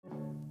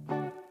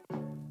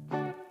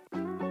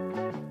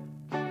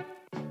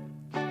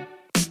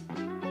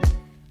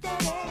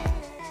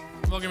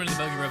Welcome to the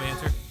Bogey Rub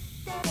Answer.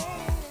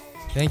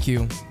 Thank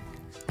you.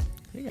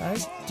 Hey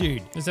guys,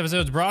 dude. This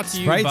episode is brought to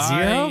you Sprite by...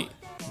 Zero?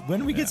 When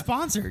did we get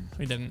sponsored?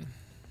 We didn't.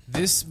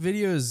 This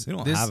video is. We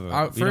don't this, have a- we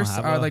don't first,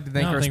 have I would a- like to I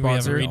thank don't our think we have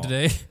a sponsor. read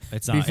today.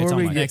 It's not. Before it's on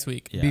we my get- Next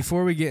week. Yeah.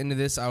 Before we get into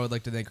this, I would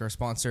like to thank our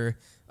sponsor.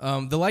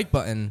 The like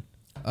button.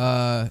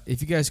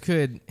 If you guys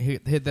could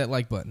hit that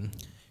like button.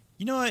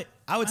 You know what?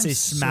 I would I'm say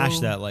smash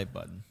so- that like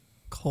button.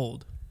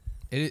 Cold.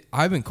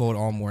 I've been cold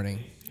all morning.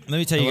 Let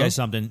me tell you Hello? guys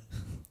something.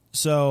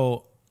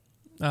 So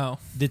Oh.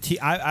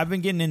 I've been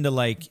getting into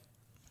like,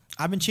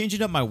 I've been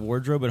changing up my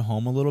wardrobe at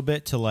home a little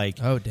bit to like,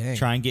 Oh, dang.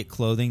 try and get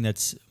clothing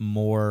that's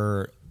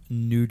more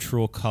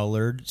neutral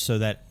colored so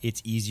that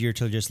it's easier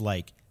to just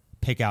like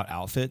pick out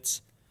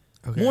outfits.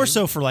 Okay. More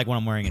so for like when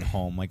I'm wearing it at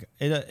home. Like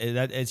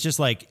it's just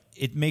like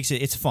it makes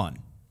it's fun.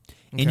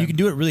 And Okay. you can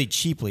do it really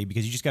cheaply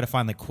because you just got to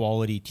find like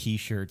quality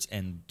t-shirts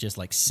and just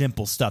like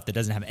simple stuff that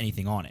doesn't have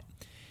anything on it.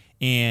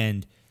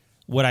 And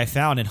what I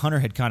found, and Hunter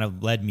had kind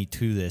of led me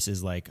to this,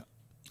 is like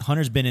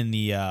Hunter's been in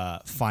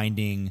the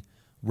finding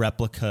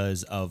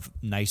replicas of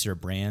nicer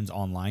brands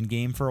online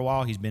game for a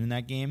while. He's been in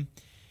that game.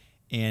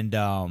 And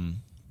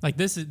Like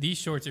these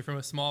shorts are from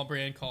a small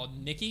brand called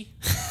Nikki.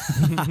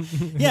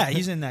 yeah,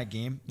 he's in that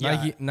game.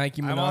 Nike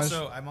I'm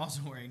Minaj.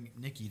 also wearing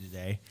Nikki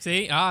today.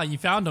 See? You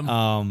found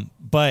them.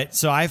 But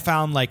so I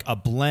found like a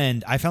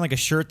blend. I found like a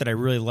shirt that I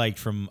really liked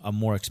from a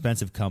more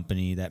expensive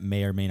company that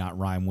may or may not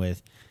rhyme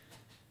with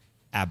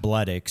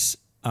Athletics.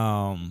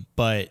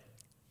 But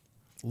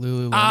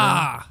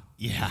Lululemon.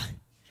 yeah.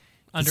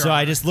 Under So I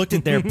Armour. just looked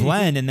at their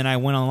blend and then I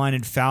went online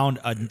and found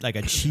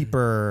a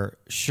cheaper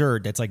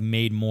shirt that's like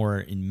made more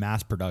in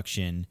mass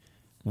production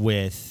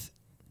with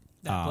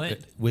That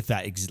blend. with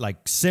that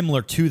like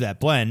similar to that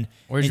blend.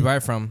 Where'd you buy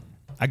it from?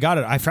 I got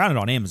it. I found it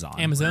on Amazon.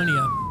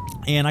 Amazonia.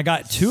 And I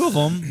got two of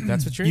them.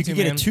 That's what you're You into, can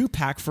get man. a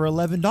 2-pack for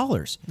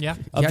 $11. Yeah.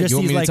 Of Yeah, just you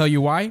want these, me like- to tell you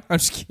why? I'm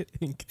just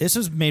kidding. This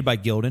was made by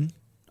Gildan.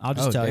 I'll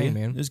just Oh, tell dang, you,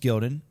 man. it was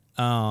Gildan.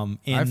 And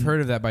I've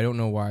heard of that, but I don't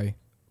know why.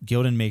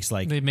 Gildan makes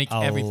like They make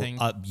everything.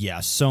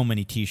 Yeah, so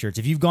many T-shirts.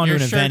 If you've gone Your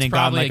to an event shirt's and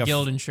gotten probably like a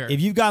Gildan shirt. if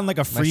you've gotten like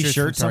a free shirt's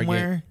shirt from Target.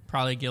 somewhere,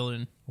 Probably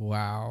Gildan.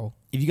 Wow.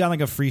 if you got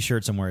like a free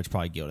shirt somewhere, it's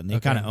probably Gildan. They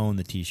Okay. kind of own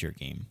the T-shirt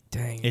game.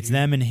 Dang. It's dude.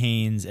 them and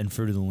Hanes and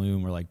Fruit of the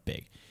Loom are like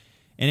big.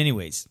 And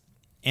anyways,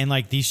 and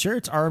like these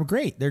shirts are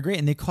great. They're great,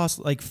 and they cost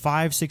like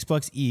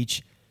 $5-6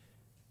 each.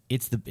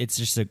 It's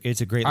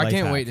a great. I life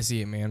can't hack. wait to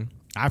see it, man.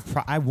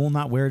 I will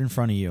not wear it in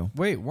front of you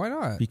Wait, why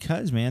not?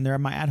 because man, they're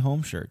my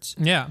at-home shirts.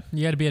 Yeah.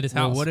 You got to be at his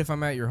Well, house. what if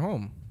I'm at your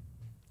home?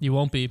 You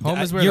won't be. Home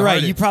is where You're the right.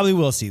 heart You is. probably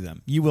will see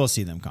them. You will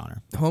see them,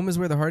 Connor. Home is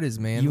where the heart is,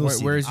 man. You will Where,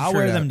 see where's them. your I'll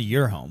wear shirt them at? to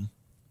your home.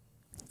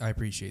 I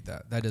appreciate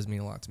that. That does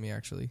mean a lot to me,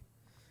 actually.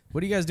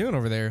 What are you guys doing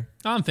over there?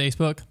 On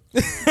Facebook.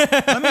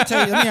 Let me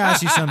tell you. Let me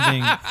ask you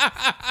something.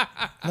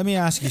 Let me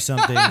ask you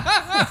something,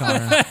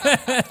 Connor.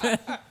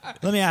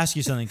 Let me ask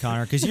you something,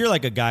 Connor, because you're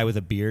like a guy with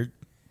a beard.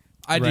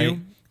 I right?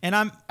 do. And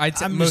I'm most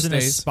just an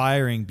days.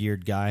 aspiring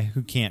beard guy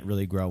who can't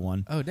really grow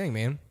one. Oh, dang,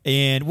 man.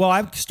 And well,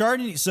 I'm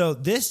starting. So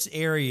this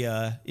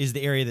area is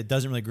the area that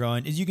doesn't really grow.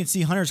 And as you can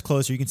see, Hunter's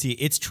closer. You can see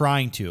it's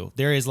trying to.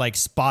 There is like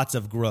spots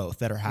of growth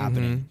that are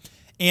happening. Mm-hmm.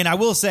 And I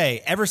will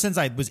say, ever since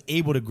I was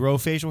able to grow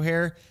facial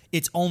hair,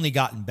 it's only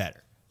gotten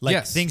better. Like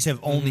Yes. things have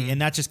only, and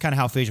that's just kind of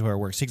how facial hair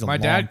works. It takes a My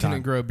long dad time.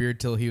 couldn't grow a beard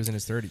till he was in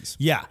his 30s.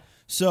 Yeah.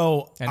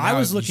 So And I now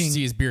was you looking.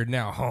 see his beard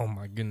now. Oh,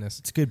 my goodness.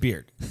 It's a good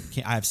beard.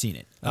 I have seen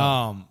it.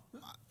 Oh.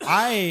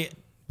 Bless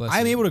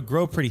I'm you. able to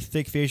grow pretty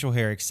thick facial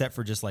hair, except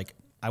for just like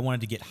I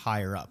wanted to get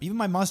higher up. Even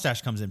my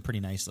mustache comes in pretty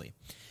nicely.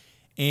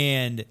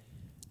 And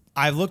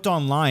I've looked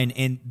online,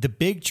 and the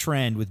big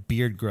trend with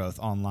beard growth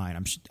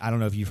online, I don't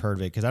know if you've heard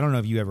of it, because I don't know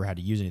if you ever had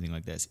to use anything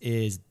like this,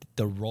 is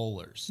the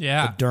rollers.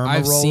 Yeah. The derma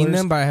I've rollers. seen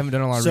them, but I haven't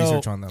done a lot of So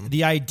research on them.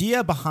 The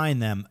idea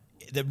behind them,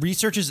 the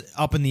research is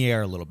up in the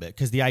air a little bit,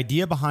 because the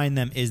idea behind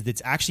them is that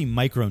it's actually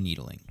micro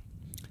needling.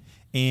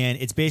 And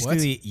it's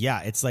basically,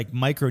 it's like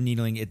micro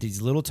needling at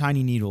these little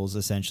tiny needles,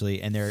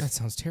 essentially, and That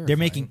sounds they're terrifying.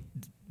 making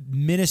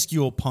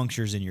minuscule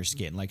punctures in your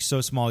skin, like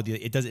so small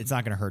it's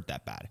not going to hurt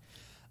that bad.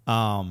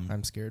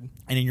 I'm scared.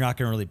 And then you're not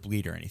going to really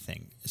bleed or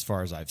anything, as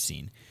far as I've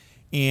seen.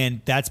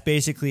 And that's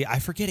basically, I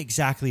forget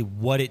exactly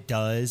what it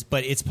does,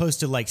 but it's supposed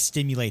to like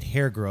stimulate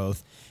hair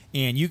growth.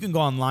 And you can go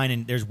online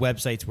and there's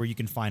websites where you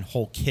can find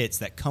whole kits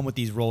that come with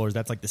these rollers.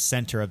 That's like the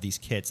center of these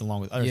kits,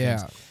 along with other Yeah.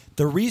 things.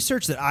 The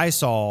research that I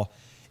saw,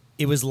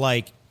 it was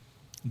like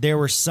there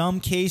were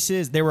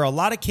a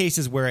lot of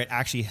cases where it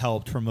actually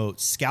helped promote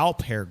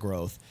scalp hair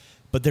growth,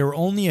 but there were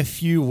only a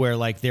few where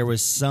like there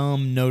was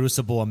some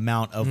noticeable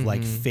amount of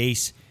like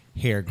face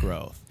hair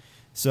growth.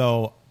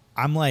 So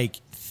I'm like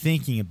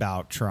thinking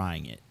about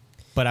trying it,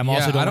 but I'm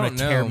also don't want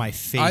to tear my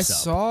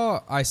face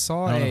up. I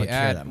saw I don't know a if I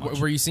care that ad. much.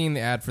 Were you seeing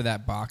the ad for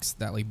that box,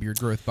 that like beard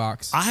growth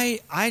box?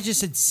 I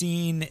just had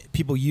seen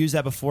people use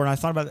that before, and I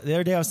thought about it the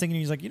other day. I was thinking,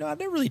 he's like, I've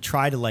never really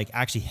tried to like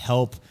actually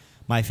help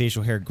my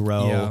facial hair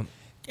grow. Yeah.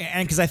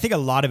 And because I think a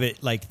lot of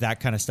it, like that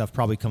kind of stuff,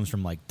 probably comes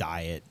from like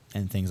diet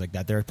and things like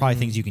that. There are probably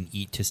things you can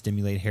eat to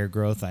stimulate hair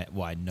growth.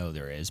 I know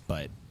there is,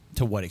 but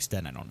to what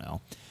extent, I don't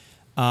know.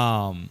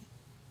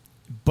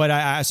 But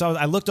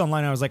I looked online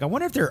and I was like, I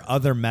wonder if there are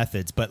other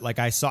methods. But like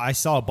I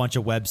saw a bunch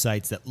of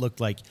websites that looked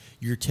like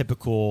your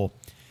typical,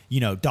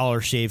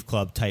 Dollar Shave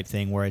Club type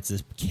thing where it's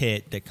this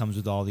kit that comes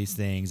with all these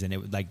things, and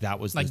it like that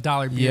was Like the,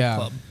 Dollar Beard Yeah.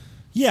 Club.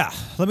 yeah.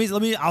 Let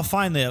me. I'll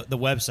find the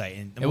website.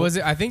 And It was.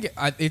 I think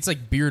it's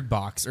like Beard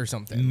Box or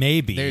something.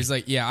 Maybe. There's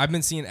like I've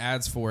been seeing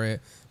ads for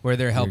it where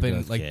they're helping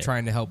growth like kit.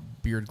 trying to help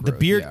beard The growth.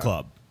 Beard yeah.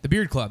 Club. The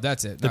Beard Club.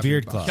 That's it. The not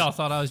Beard Box. Club. Y'all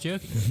thought I was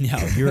joking. No,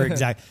 you're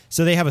exact.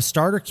 So they have a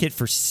starter kit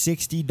for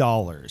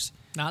 $60,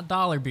 Not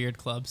Dollar Beard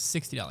Club,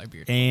 $60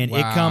 beard. and it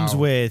Wow. comes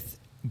with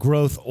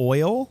growth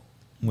oil,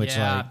 which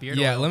yeah, like beard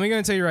Yeah, oil. let me go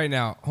and tell you right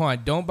now. Hold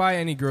on, don't buy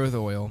any growth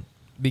oil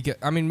because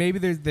maybe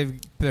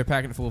they're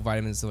packing it full of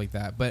vitamins and stuff like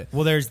that. But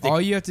well, there's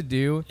all you have to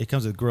do, it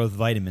comes with growth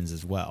vitamins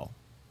as well.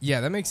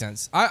 yeah, that makes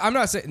sense. I'm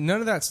not saying none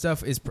of that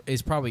stuff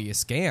is probably a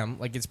scam.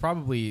 Like it's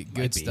probably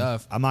good Might be.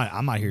 stuff. I'm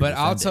not here. But to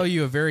I'll defend tell it.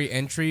 you a very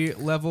entry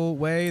level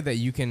way that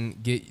you can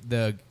get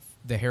the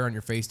hair on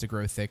your face to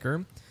grow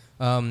thicker.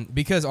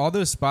 Because all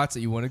those spots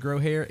that you want to grow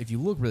hair, if you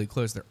look really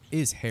close, there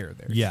is hair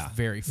there. It's Yeah, just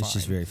very fine. it's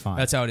just very fine.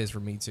 That's how it is for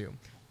me too.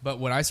 But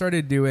what I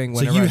started doing, So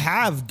whenever you I-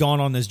 have gone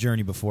on this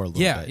journey before a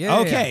little yeah, bit. yeah.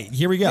 Okay,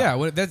 here we go. Yeah,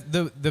 well, that's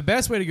the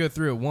best way to go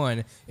through it.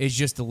 One is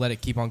just to let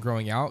it keep on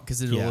growing out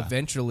because it'll Yeah.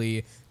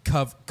 eventually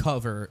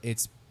cover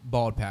its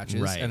bald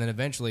patches, Right. and then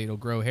eventually it'll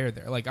grow hair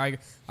there. Like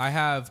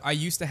I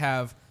used to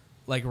have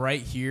like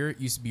right here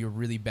used to be a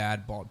really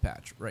bad bald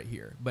patch right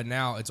here, but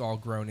now it's all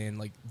grown in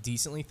like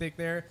decently thick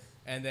there.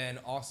 And then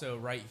also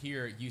right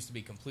here it used to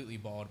be completely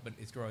bald, but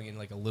it's growing in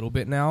like a little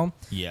bit now.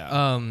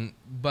 Yeah.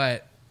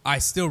 But I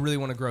still really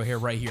want to grow hair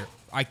right here.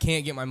 I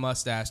can't get my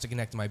mustache to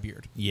connect to my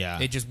beard. Yeah.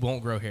 It just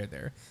won't grow hair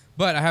there.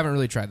 But I haven't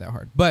really tried that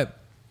hard. But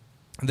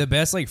the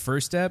best like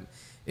first step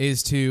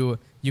is you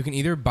can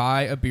either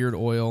buy a beard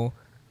oil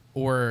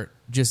or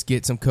just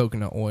get some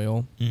coconut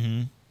oil.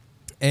 Mm-hmm.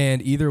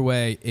 And either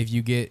way, if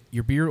you get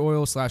your beard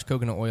oil /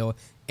 coconut oil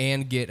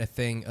and get a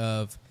thing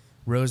of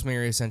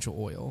rosemary essential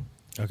oil.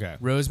 Okay.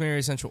 Rosemary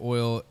essential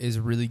oil is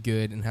really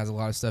good and has a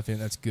lot of stuff in it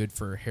that's good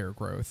for hair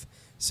growth.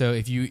 So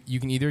if you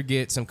can either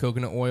get some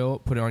coconut oil,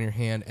 put it on your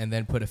hand, and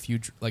then put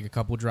a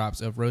couple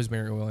drops of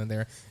rosemary oil in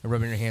there and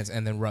rub it in your hands,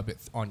 and then rub it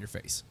on your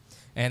face.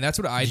 And that's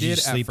what I did you at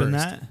sleep first. in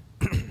that?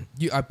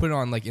 I put it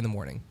on like in the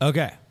morning.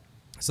 Okay.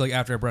 So like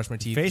after I brush my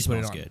teeth, Face you put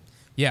it smells on. good.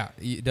 Yeah,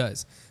 it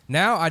does.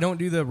 Now I don't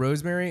do the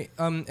rosemary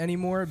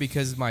anymore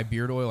because my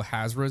beard oil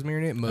has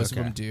rosemary in it. Most of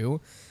Okay. them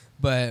do,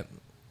 but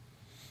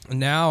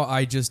now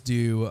I just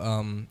do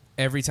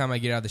every time I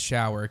get out of the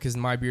shower because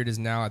my beard is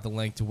now at the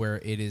length to where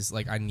it is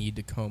like I need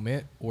to comb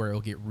it or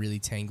it'll get really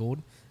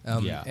tangled.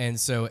 Yeah. And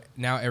so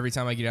now every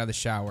time I get out of the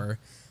shower,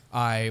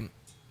 I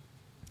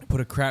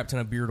put a crap ton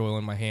of beard oil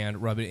in my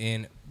hand, rub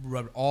it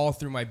all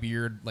through my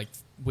beard, like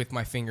with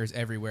my fingers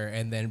everywhere,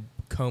 and then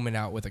comb it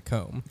out with a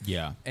comb.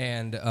 Yeah.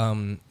 And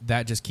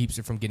that just keeps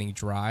it from getting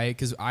dry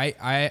because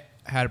I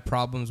had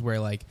problems where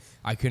like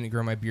I couldn't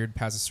grow my beard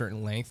past a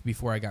certain length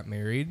before I got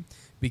married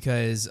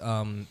because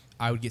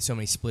I would get so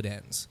many split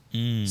ends.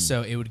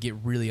 So it would get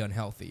really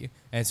unhealthy.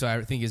 And so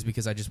I think it's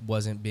because I just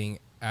wasn't being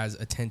as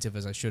attentive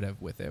as I should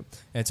have with it.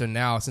 And so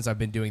now since I've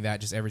been doing that,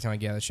 just every time I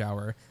get out of the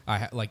shower,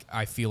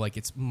 I feel like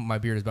my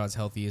beard is about as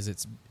healthy as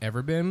it's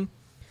ever been.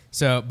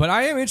 So, but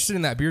I am interested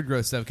in that beard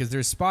growth stuff because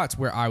there's spots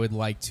where I would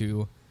like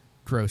to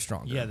grow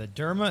stronger. Yeah, the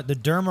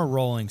derma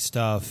rolling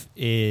stuff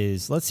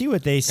is. Let's see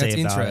what they say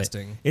That's about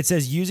interesting. it. It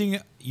says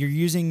you're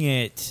using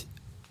it.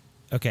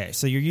 Okay,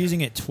 so you're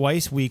using it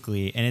twice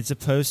weekly, and it's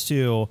supposed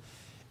to.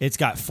 It's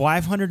got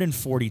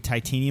 540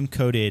 titanium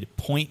coated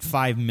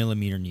 0.5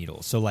 millimeter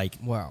needles. So like,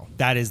 Wow.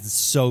 that is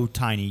so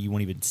tiny you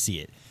won't even see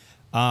it.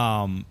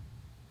 And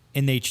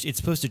it's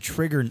supposed to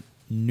trigger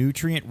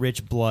nutrient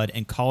rich blood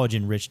and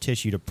collagen rich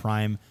tissue to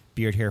prime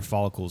beard hair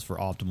follicles for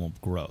optimal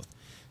growth.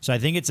 So I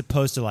think it's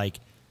supposed to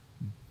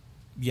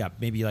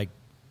maybe like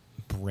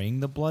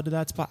bring the blood to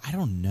that spot. I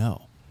don't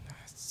know.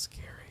 That's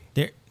scary.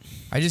 There.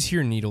 I just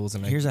hear needles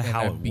and Here's I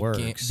how it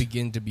works.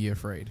 begin to be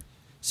afraid.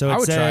 So I it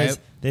would try says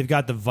it. they've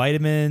got the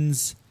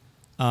vitamins,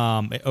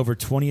 over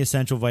 20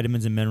 essential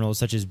vitamins and minerals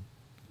such as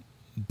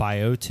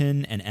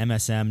biotin and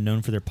MSM,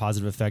 known for their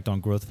positive effect on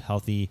growth of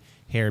healthy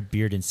hair,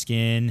 beard, and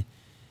skin.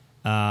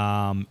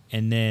 And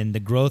then the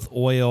growth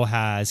oil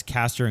has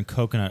castor and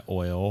coconut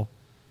oil.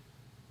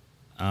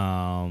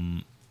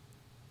 And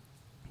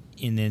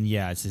then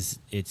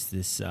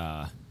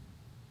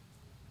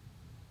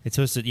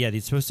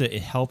it's supposed to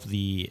help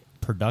the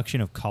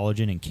production of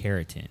collagen and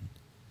keratin.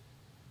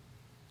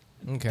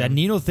 Okay. That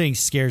needle thing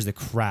scares the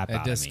crap It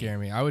out of me. does scare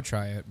me. I would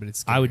try it, but it's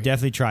scary. I would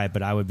definitely try it,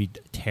 but I would be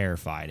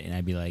terrified, and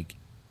I'd be like,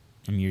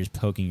 you're just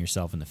poking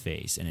yourself in the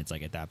face, and it's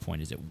like, at that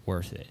point, is it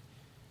worth it?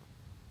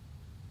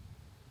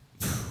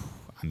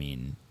 I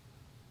mean,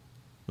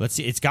 let's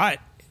see. It's got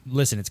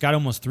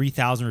almost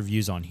 3,000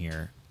 reviews on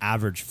here.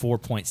 Average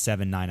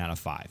 4.79 out of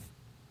 5.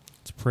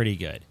 It's pretty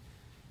good.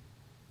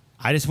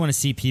 I just want to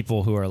see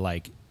people who are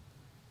like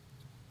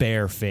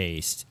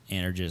barefaced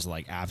and are just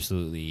like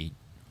absolutely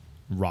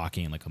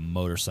rocking like a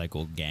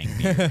motorcycle gang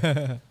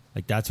beard.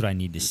 Like, that's what I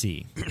need to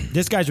see.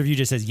 This guy's review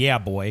just says, "Yeah,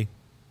 boy."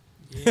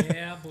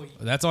 Yeah, boy.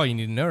 That's all you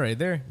need to know right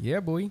there. Yeah,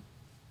 boy.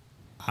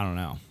 I don't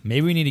know.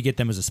 Maybe we need to get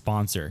them as a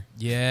sponsor.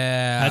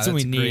 Yeah, That's what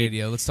we a need. great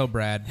idea. Let's tell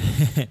Brad.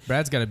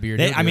 Brad's got a beard.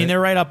 They're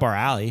right up our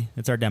alley.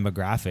 It's our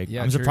demographic.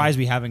 Yeah, I'm true. surprised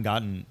we haven't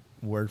gotten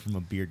word from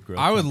a beard growth.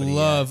 I would company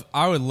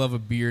love a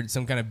beard,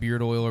 some kind of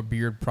beard oil or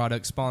beard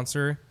product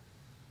sponsor,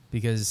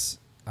 because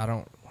I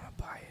don't want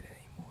to buy it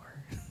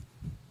anymore. yet.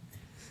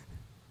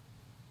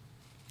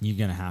 You're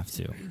gonna have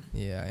to.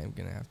 Yeah, I am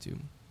gonna have to.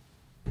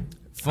 I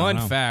Fun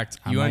don't know. fact: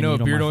 I you want might to know need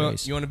a on beard my oil?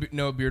 face. You want to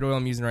know what beard oil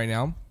I'm using right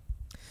now?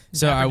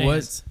 So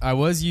Dapper I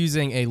was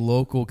using a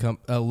local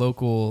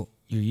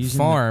You're using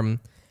farm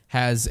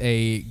has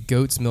a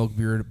goat's milk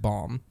beard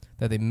balm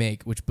that they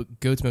make, which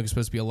goat's milk is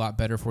supposed to be a lot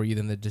better for you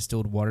than the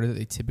distilled water that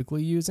they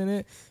typically use in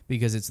it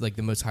because it's like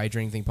the most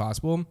hydrating thing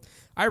possible.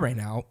 I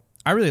ran out.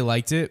 I really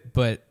liked it,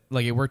 but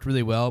like it worked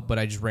really well, but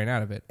I just ran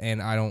out of it,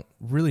 and I don't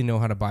really know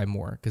how to buy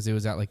more because it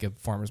was at like a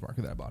farmer's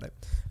market that I bought it.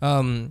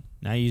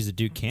 Now you use the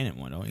Duke Cannon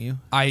one, don't you?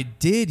 I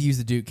did use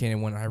the Duke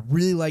Cannon one. I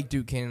really like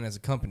Duke Cannon as a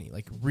company,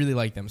 like really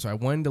like them. So I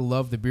wanted to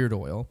love the beard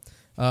oil,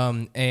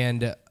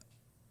 and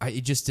I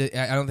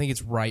don't think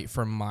it's right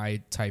for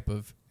my type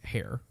of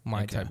hair,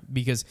 type,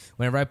 because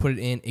whenever I put it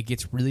in, it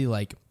gets really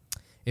like,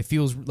 it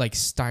feels like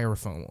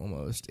styrofoam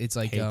almost. It's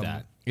like Hate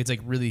that. it's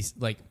like really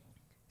like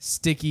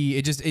sticky.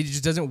 It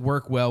just doesn't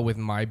work well with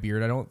my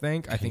beard. I don't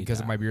think. I think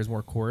because my beard is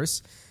more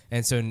coarse,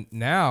 and so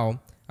now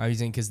I'm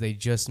using because they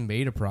just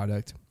made a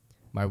product.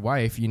 My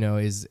wife,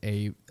 is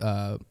a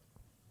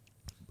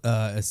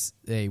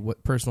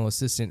personal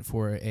assistant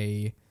for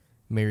a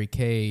Mary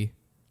Kay.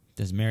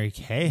 Does Mary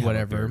Kay have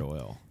Whatever. a beard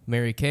oil?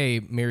 Mary Kay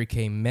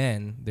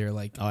Men. They're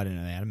like Oh, I didn't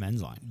know they had a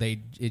men's line.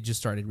 it just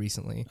started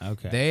recently.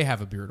 Okay. They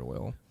have a beard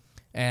oil,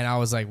 and I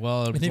was like,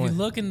 well, And if you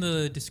look in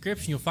the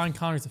description, you'll find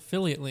Connor's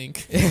affiliate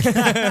link.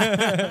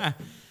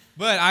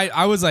 But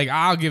I was like,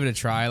 I'll give it a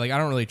try. Like, I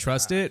don't really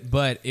trust it,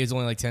 but it was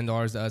only like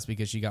 $10 to us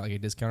because she got like a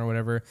discount or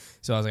whatever.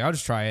 So I was like, I'll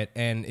just try it.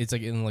 And it's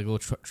like in like a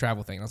little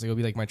travel thing. I was like, it'll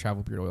be like my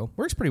travel beard oil.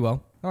 Works pretty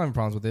well. I don't have any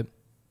problems with it.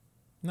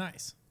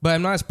 Nice. But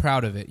I'm not as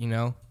proud of it,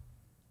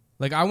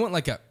 Like, I want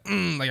like a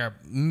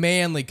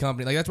manly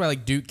company. Like, that's why I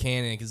like Duke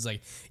Cannon, because it's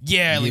like,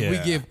 we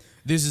give,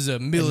 this is a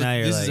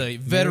like,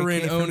 veteran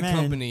Mary Kay for owned men.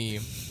 company.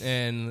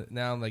 And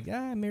now I'm like,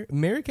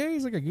 Mary Kay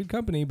is like a good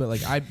company, but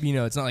like,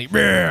 it's not like,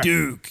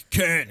 Duke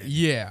Cannon.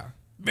 yeah.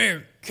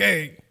 Mary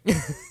Kay.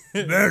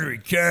 Mary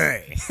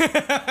Kay.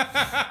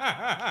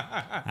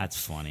 That's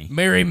funny.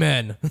 Marry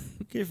men.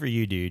 Good for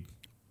you, dude.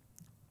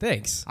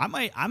 Thanks. I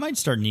might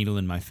start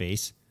needling my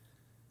face.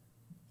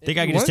 Think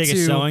I you could just want take a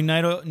to- sewing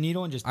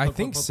needle and just... I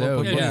think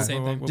so. Yeah, do the Yeah.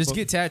 same thing. Just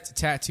get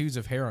tattoos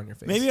of hair on your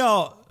face. Maybe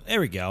there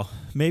we go.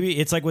 Maybe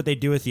it's like what they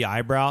do with the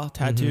eyebrow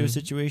tattoo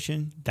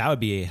situation. That would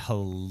be a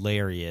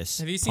hilarious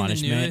Have you seen the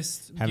punishment.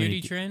 newest Having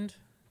beauty to- trend?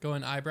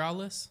 Going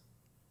eyebrowless?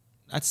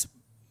 That's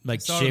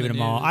like saw it on shaving the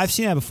them all. news. I've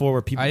seen that before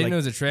where people I didn't like, know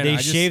it was a trend. They I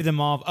just- shave them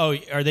off. Oh,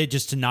 are they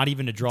just to not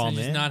even to draw To them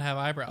just in? not have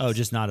eyebrows. Oh,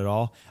 just not at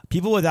all.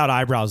 People without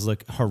eyebrows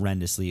look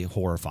horrendously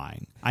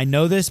horrifying. I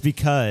know this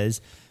because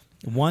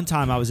one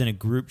time I was in a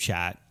group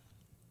chat,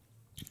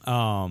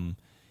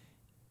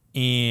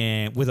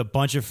 and with a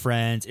bunch of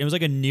friends. It was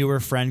like a newer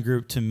friend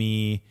group to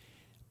me,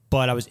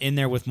 but I was in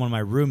there with one of my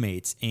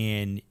roommates,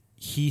 and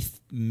he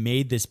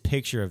made this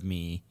picture of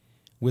me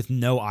with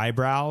no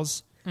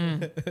eyebrows.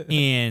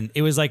 And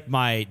it was like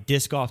my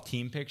disc golf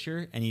team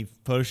picture, and he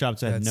photoshopped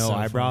said That's no so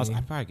eyebrows. funny.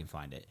 I probably can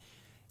find it.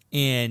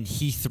 And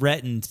he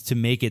threatened to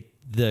make it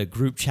the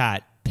group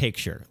chat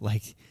picture.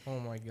 Like, Oh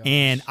my god.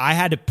 and I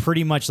had to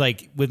pretty much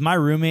like with my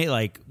roommate,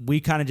 like we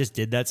kind of just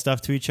did that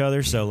stuff to each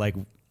other. So like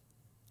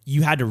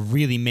you had to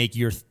really make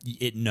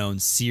it known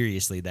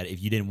seriously that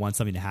if you didn't want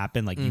something to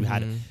happen, like you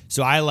had to.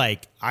 So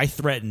I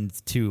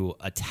threatened to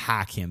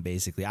attack him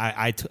basically.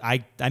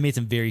 I made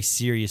some very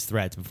serious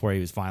threats before he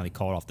was finally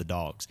called off the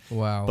dogs.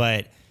 Wow.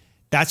 But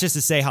that's just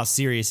to say how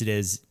serious it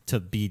is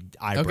to be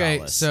eyebrowless.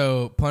 Okay,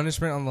 so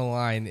punishment on the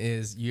line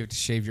is you have to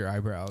shave your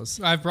eyebrows.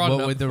 I've brought What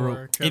it up would the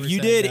before. Trevor if you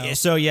said did, no.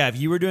 so yeah, if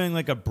you were doing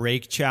like a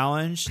break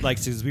challenge, like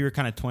since we were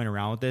kind of toying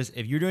around with this,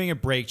 if you're doing a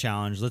break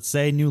challenge, let's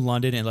say New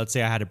London, and let's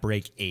say I had to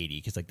break 80,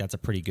 because like that's a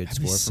pretty good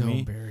That'd be score so for me.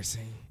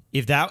 embarrassing.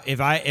 If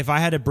I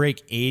had to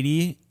break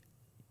 80,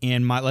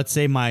 and let's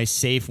say my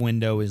safe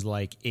window is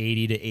like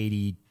 80 to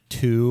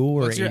 82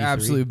 or What's your 83,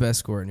 absolute best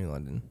score in New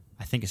London?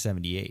 I think a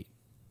 78.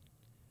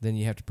 Then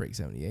you have to break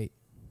 78.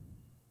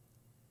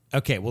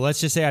 Okay, well, let's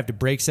just say I have to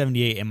break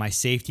 78, and my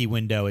safety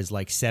window is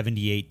like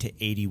 78 to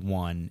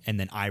 81, and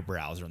then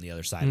eyebrows are on the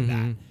other side of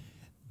that.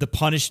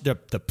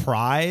 The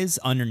prize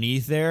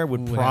underneath there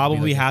would Would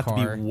probably have have to to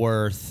be be like a car.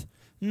 worth.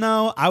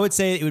 No, I would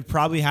say it would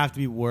probably have to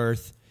be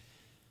worth.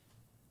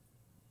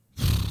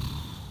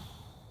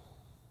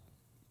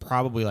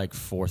 Probably like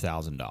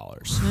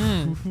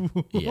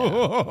 $4,000.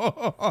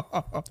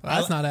 Yeah,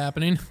 That's not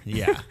happening.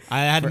 yeah. I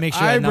had to make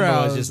sure that number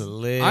was just a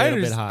little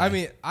bit high. I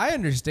mean, I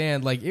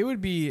understand. Like, it would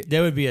be.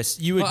 there would be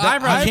you would. Well,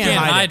 eyebrows you you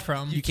can't hide it.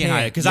 from. You can't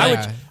hide it because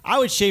Yeah. I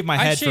would shave my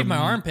head. I shave from, my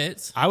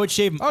armpits. I would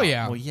shave. Oh,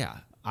 yeah. Well, yeah.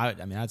 I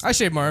mean, that's. I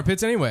shave my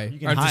armpits anyway. you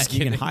can I'm hide. just You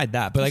can kidding. hide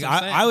that, but like That's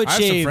what I'm saying. I would I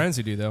have some shave. friends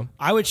who do though.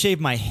 I would shave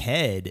my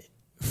head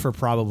for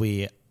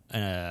probably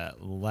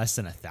less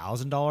than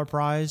 $1,000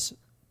 prize.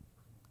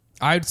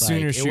 I'd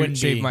sooner it wouldn't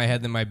shave be- my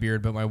head than my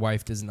beard, but my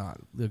wife does not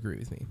agree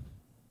with me.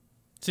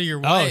 So your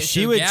Oh, wife,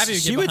 she so would. Gabby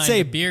She get would behind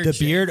say the beard. the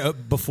shave.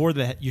 beard before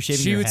you're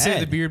shaving She your would head. say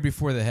the beard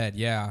before the head.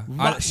 Yeah,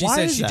 she Why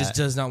says is she that? just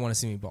does not want to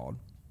see me bald.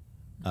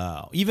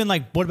 Oh, even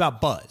like what about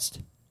buzzed?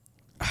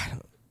 I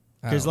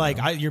Because don't like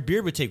know. your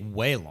beard would take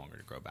way longer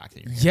to grow back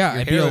than your hair. Yeah,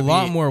 Your it'd be hair a would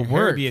lot more your hair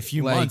would work. be a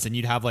few Like- months, and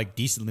you'd have like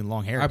decently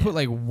long hair. I again. put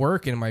like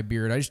work in my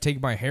beard. I just take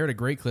my hair to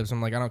Great Clips.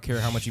 I'm like, I don't care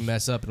how much you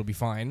mess up, it'll be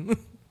fine.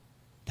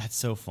 That's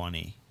so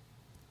funny.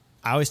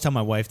 I always tell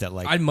my wife that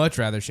like I'd much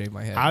rather shave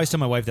my head. I always tell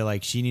my wife that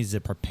like she needs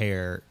to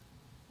prepare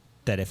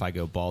that if I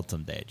go bald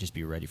someday, just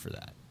be ready for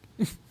that.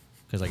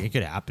 Because like it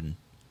could happen.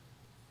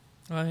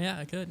 Oh yeah,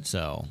 it could.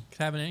 So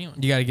Could happen to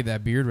anyone. You got to get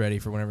that beard ready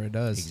for whenever it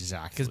does.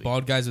 Exactly. Because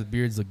bald guys with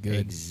beards look good.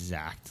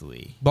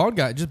 exactly. Bald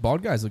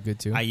guys look good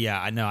too.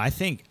 I know. I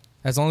think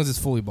as long as it's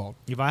fully bald.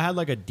 if I had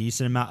like a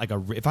decent amount,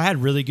 if I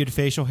had really good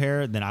facial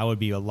hair, then I would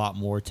be a lot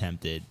more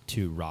tempted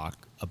to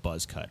rock a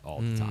buzz cut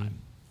all the time.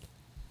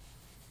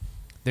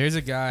 There's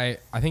a guy.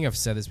 I think I've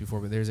said this before,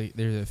 but there's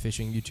a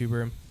fishing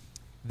YouTuber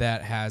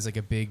that has like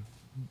a big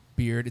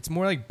beard. It's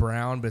more like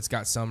brown, but it's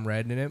got some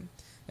red in it.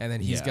 And then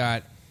he's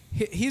got.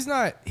 He's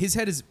not. His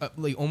head is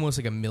like almost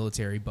like a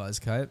military buzz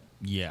cut,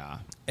 Yeah.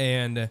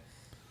 and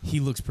he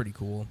looks pretty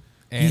cool.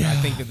 And I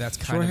Yeah. think that's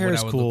kind Short of hair what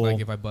is I would cool. look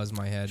like if I buzzed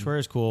my head. Short hair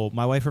is cool.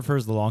 My wife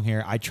prefers the long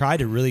hair. I tried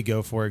to really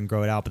go for it and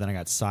grow it out, but then I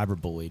got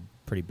cyberbullied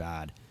pretty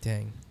bad.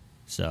 Dang,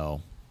 So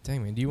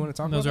man. Do you want to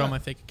talk Those about are all that? my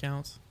fake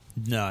accounts.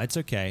 no, it's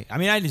okay. I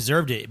mean, I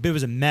deserved it, but it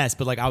was a mess.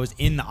 But like, I was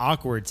in the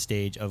awkward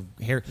stage of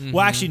hair.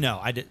 Well, actually, no,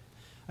 I did.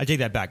 I take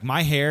that back.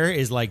 My hair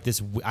is like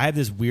this. I have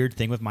this weird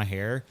thing with my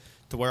hair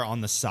to where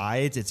on the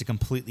sides it's a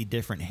completely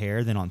different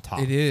hair than on top.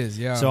 It is,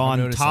 yeah. So I've on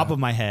noticed top that. of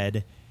my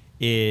head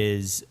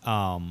is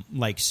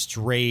like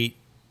straight,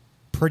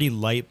 pretty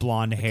light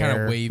blonde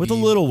hair wavy. with a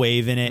little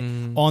wave in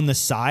it. On the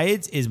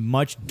sides is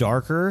much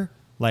darker,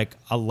 like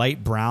a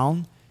light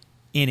brown,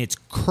 and it's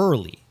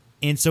curly.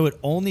 And so it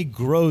only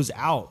grows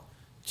out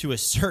to a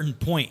certain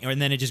point,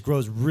 and then it just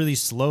grows really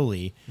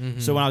slowly.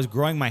 So when I was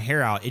growing my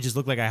hair out, it just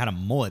looked like I had a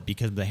mullet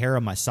because the hair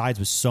on my sides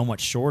was so much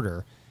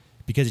shorter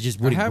because it just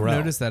I wouldn't have grow.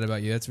 noticed that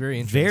about you. That's very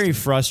interesting. Very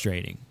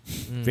frustrating.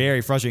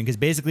 Very frustrating because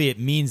basically it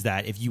means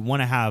that if you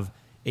want to have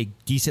a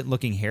decent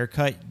looking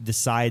haircut, the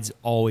sides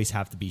always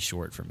have to be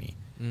short for me.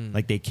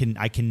 Like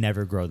I can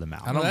never grow them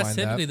out. I don't Well, that's mind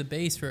typically that. the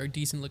base for a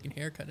decent looking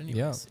haircut, anyways.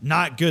 Yeah.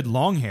 Not good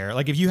long hair.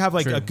 Like if you have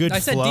like True. a good I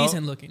said flow,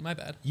 decent looking. My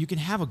bad. you can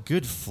have a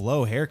good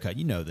flow haircut.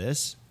 You know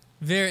this.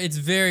 It's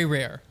very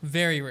rare.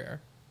 Very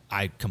rare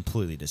I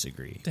completely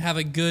disagree. to have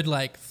a good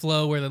like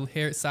flow where the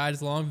hair side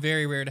is long.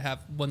 Very rare to have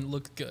one that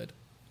looks good.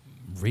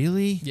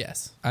 Really?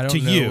 Yes. I don't To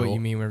know you. what you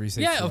mean whenever you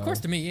say Yeah, flow. of course.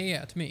 To me,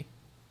 yeah, to me.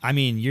 I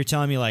mean, you're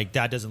telling me like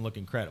that doesn't look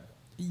incredible.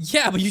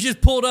 Yeah, but you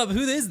just pulled up. Who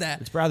is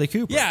that? It's Bradley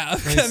Cooper. Yeah,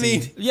 me I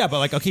mean see. Yeah, but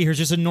like okay, here's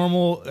just a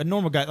normal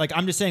guy. Like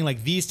I'm just saying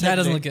like these types that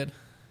doesn't of look good.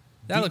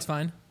 That looks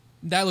fine.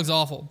 That looks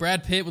awful.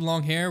 Brad Pitt with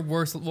long hair,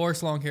 worst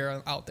long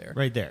hair out there.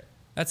 right there.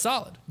 That's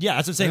solid. Yeah,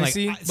 that's what I'm saying. Let Like,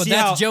 me see. But see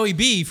that's how- Joey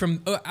B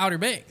from Outer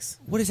Banks.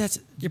 What is that?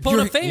 You're pulling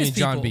up you famous mean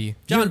people. John B.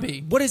 John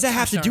B. What does that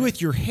have to Gosh do darn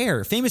with your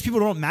hair? Famous people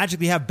don't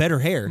magically have better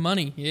hair.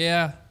 Money.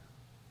 Yeah.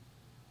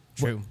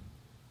 True.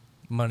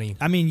 Money.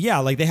 I mean, yeah,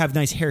 like they have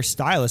nice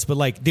hairstylists, but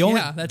like the only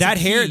Yeah, that's that a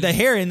hair, key. the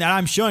hair in that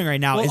I'm showing right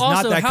now Well, is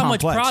also, not that how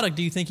complex. much product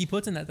do you think he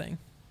puts in that thing?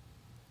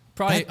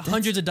 Probably That's-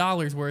 hundreds of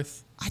dollars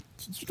worth.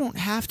 You don't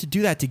have to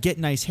do that to get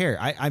nice hair.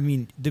 I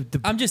mean,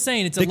 I'm just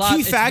saying it's the a lot.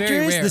 key It's factor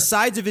very is rare. the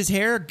sides of his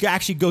hair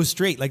actually go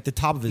straight, like the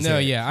top of his No,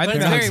 hair. yeah, I But think,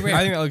 it's that very looks, rare. I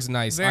think that looks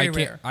nice. Very I can't.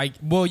 rare.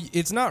 Well,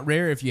 it's not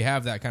rare if you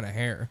have that kind of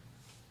hair.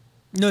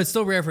 No, it's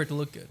still rare for it to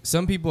look good.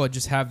 Some people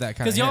just have that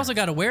kind of Because hair. you also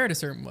got to wear it a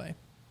certain way.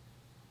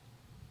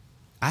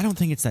 I don't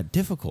think it's that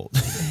difficult.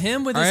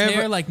 Him with I his have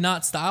hair a- like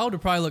not styled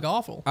would probably look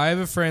awful. I have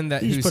a friend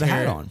that You just whose put a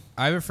hair. hat on.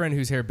 I have a friend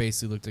whose hair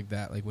basically looked like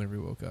that, like whenever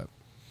he woke up.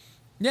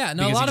 Yeah,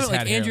 no, a Because lot he of just it, had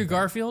like hair Andrew like that.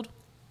 Garfield.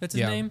 That's his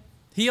Yeah. name.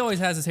 He always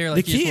has his hair the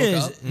like he key just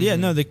is, woke up. yeah,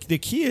 no, the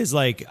key is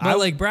like But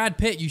like Brad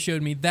Pitt, you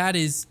showed me, that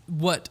is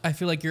what I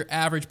feel like your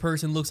average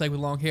person looks like with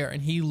long hair,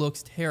 and he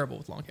looks terrible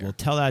with long hair. Well,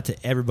 tell that to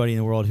everybody in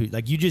the world who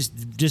like you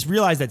just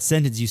realize that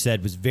sentence you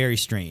said was very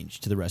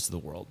strange to the rest of the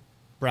world.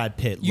 Brad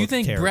Pitt. You looked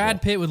think terrible.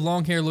 Brad Pitt with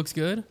long hair looks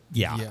good?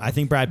 Yeah, Yeah. I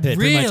think Brad Pitt.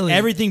 Pretty much Really?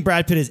 everything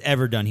Brad Pitt has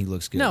ever done, he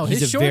looks good. No,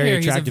 he's his a short very hair,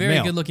 he's a attractive very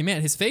male. good looking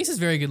man. His face is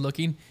very good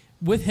looking.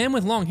 With him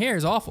with long hair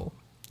is awful.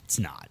 It's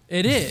not.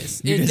 It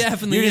is. You're It just,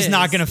 definitely You're is. just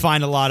not going to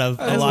find a lot of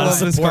I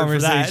support for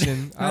that.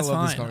 That's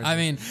fine. I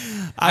mean,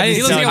 I he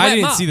didn't, looks see, like a I wet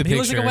didn't mop. see the He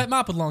looks like a picture. wet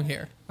mop with long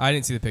hair. I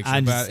didn't see the picture.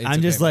 I'm but just, it's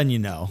I'm just okay. letting you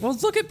know. Well,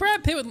 look at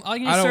Brad Pitt. I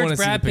can I just don't search wanna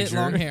see Brad the Pitt picture.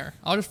 long hair.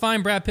 I'll just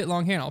find Brad Pitt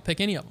long hair, and I'll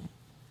pick any of them.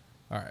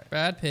 All right,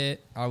 Brad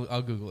Pitt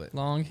I'll Google it.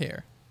 long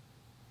hair.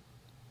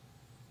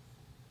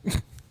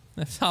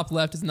 The top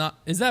left is not.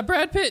 Is that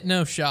Brad Pitt?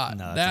 No shot.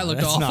 No, that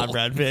looked that's awful. not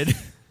Brad Pitt.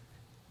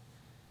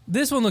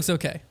 This one looks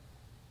okay.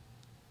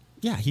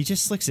 Yeah, he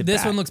just slicks it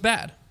This back. one looks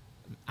bad.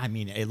 I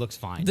mean, it looks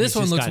fine. This He's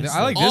one just looks- got it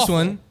I like slicked. this Awful.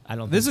 one. I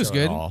don't. This think is so at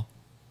good. all.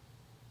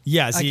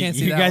 Yeah, see, can't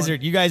see you that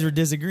guys one. are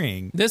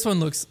disagreeing. This one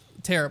looks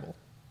terrible.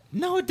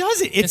 No, it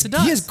doesn't. Yes, it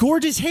does. He has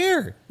gorgeous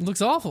hair. It looks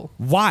awful.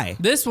 Why?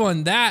 This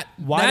one, that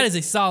Why- is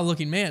a solid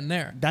looking man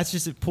there. That's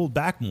just it pulled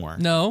back more.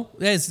 No,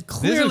 that is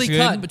clearly looks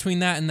cut good. between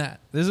that and that.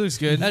 This looks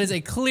good. That is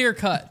a clear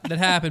cut that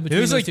happened It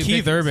between was those like two Keith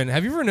pictures. Urban.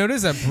 Have you ever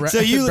noticed that? So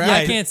you- Brad, yeah,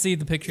 I can't see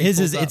the picture. His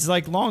he is pulls it's up.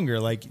 like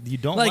longer. Like you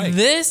don't like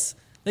this.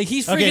 Like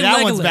he's freaking Okay, that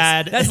Legolas. one's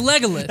bad. That's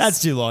Legolas.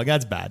 That's too long.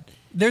 That's bad.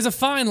 There's a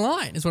fine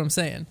line, is what I'm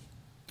saying.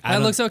 I That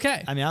don't- looks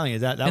okay. I mean, I don't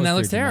think that And was that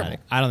looks pretty terrible.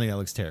 dramatic. I don't think that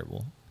looks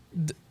terrible.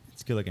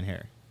 It's good looking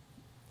hair.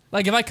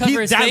 Like if I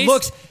cover his that face,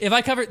 looks- if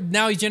I cover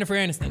now he's Jennifer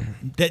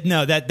Aniston.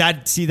 Now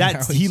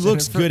He he's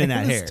looks Jennifer good in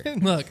that hair.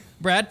 Aniston. Look,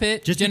 Brad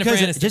Pitt, Just Jennifer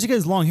because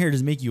Aniston. long hair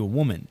doesn't make you a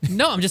woman.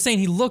 No, I'm just saying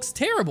he looks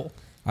terrible.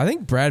 I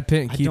think Brad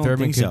Pitt and I Keith don't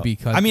Urban think could so. be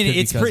cut. I mean, could be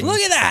it's pretty- cousins.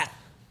 Look at that.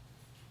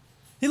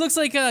 He looks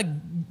like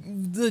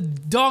the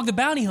dog, the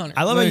bounty hunter.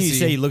 I love how Let me you see.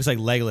 say he looks like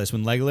Legolas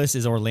when Legolas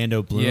is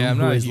Orlando Bloom. Yeah, I'm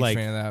who not a is huge like,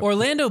 fan of that.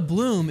 Orlando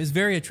Bloom is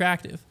very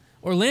attractive.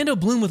 Orlando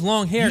Bloom with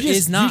long hair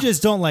is not. You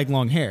just don't like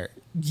long hair.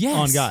 Yes.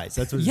 On guys.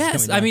 That's what it's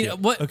Yes. coming I mean, down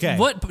to. what? Okay.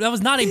 What? That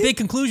was not a big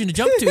conclusion to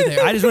jump to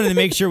there. I just wanted to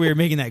make sure we were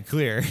making that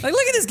clear. Like,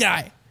 look at this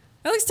guy.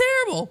 That looks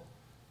terrible.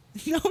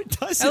 No, it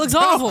doesn't. That looks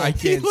bro. awful. I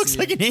He can't looks see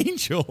like an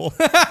angel.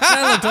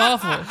 That looked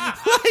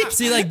awful.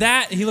 See, like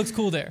that, he looks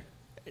cool there.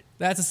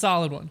 That's a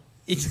solid one.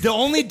 It's the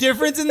only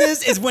difference in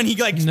this is when he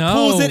like No,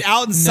 pulls it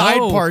out and side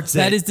parts it.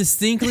 That is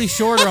distinctly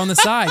shorter on the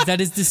sides.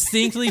 That is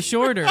distinctly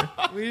shorter.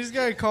 We just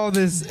gotta call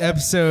this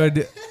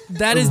episode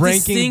That is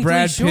Ranking distinctly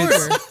Brad Pitt's-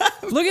 shorter.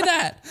 Look at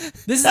that.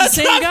 This is That's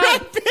the same not guy.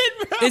 Brad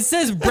Pitt, bro. It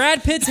says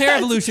Brad Pitt's hair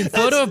evolution.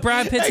 Photo of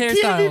Brad Pitt's that can't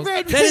be hairstyles.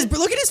 Brad That is. Pitt.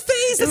 Look at his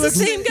face. It's the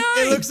same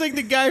guy. It looks like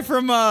the guy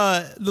from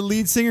the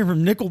lead singer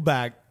from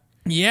Nickelback.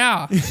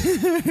 Yeah.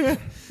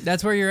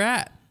 That's where you're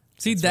at.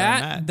 See where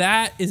I'm at.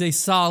 that is a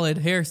solid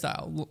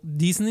hairstyle.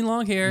 Decently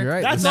long hair. You're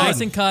right. That's nice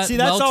all, and cut. See,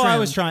 that's well all I trimmed.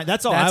 was trying.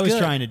 That's all That's I was good.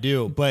 trying to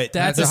do. But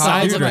That's the a solid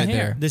sides look of right my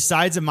there. the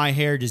sides of my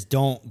hair just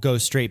don't go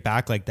straight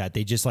back like that.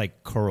 They just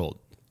like curled.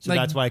 So Like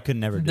that's why I could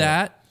never do it.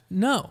 that.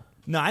 No.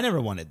 No, I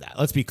never wanted that.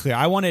 Let's be clear.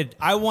 I wanted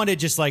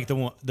just like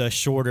the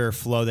shorter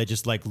flow that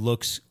just like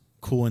looks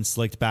cool and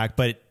slicked back,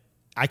 but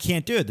I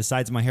can't do it. The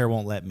sides of my hair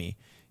won't let me.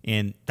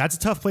 And that's a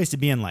tough place to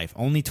be in life.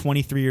 Only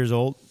 23 years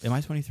old. Am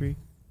I 23?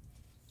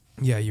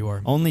 Yeah, you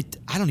are.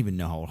 I don't even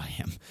know how old I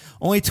am.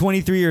 Only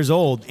 23 years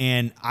old,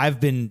 and I've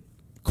been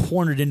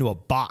cornered into a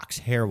box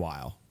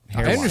hair-wise.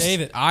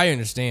 Shave it. I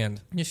understand.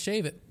 Just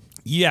shave it.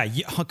 Yeah,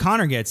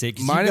 Connor gets it.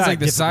 'cause Mine you is got like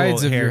the difficult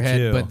sides of your hair, head,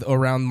 too. but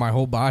around my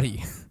whole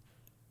body.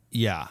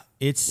 yeah,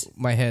 it's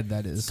My head,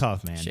 that is.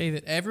 tough, man. Shave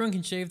it. Everyone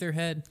can shave their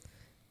head.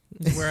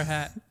 Just wear a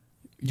hat.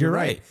 You're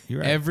right. You're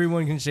right.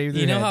 Everyone can shave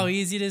their You know head. how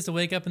easy it is to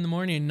wake up in the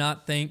morning and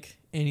not think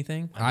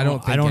anything? I don't.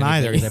 Think I don't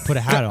either. anything. 'Cause I put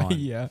a hat on.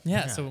 Yeah.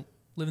 Yeah, so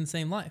living the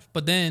same life.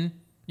 But then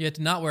you have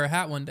to not wear a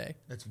hat one day.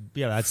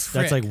 That's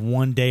Frick. like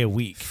one day a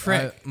week.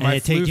 Frick. And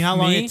it takes you know how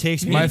long me- it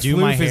takes me My to do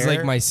my floof hair. is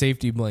like my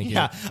safety blanket.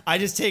 yeah. I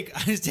just take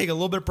a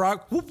little bit of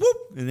product, whoop whoop,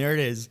 and there it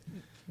is.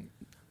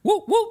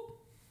 Whoop, whoop.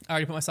 I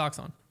already put my socks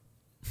on.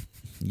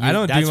 I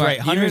don't do That's my- right.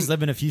 Hunter's even-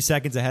 living a few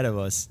seconds ahead of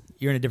us.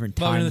 You're in a different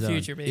Welcome time to the zone.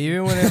 future, baby.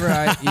 Even whenever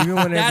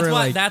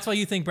That's why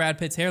you think Brad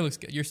Pitt's hair looks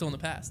good. You're still in the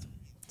past.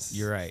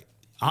 You're right.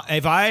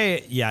 If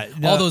I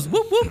All those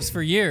whoop whoops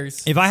for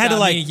years. if I had to got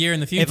like me a year in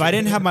the future. if I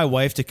didn't have my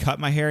wife to cut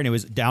my hair and it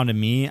was down to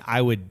me,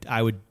 I would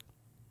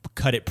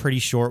cut it pretty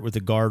short with a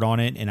guard on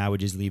it, and I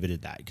would just leave it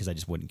at that because I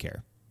just wouldn't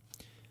care.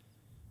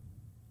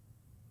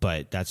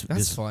 But that's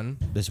fun.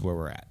 This is where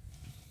we're at.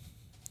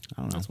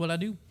 I don't know. That's what I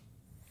do.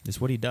 This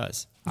is what he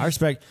does. I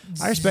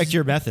respect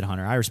your method,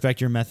 Hunter. I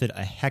respect your method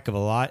a heck of a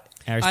lot.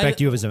 And I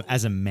respect you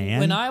as a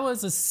man. When I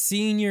was a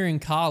senior in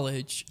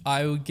college,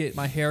 I would get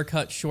my hair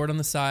cut short on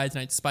the sides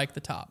and I'd spike the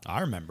top.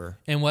 I remember.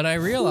 And what I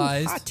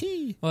realized, Hot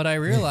tea. you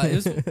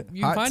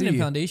can Hot find it in tea.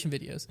 foundation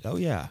videos. Oh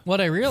yeah.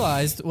 What I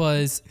realized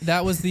was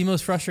that was the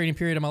most frustrating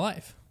period of my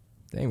life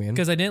Dang, man.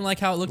 because I didn't like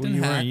how it looked Well, in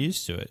you a hat. weren't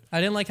used to it. I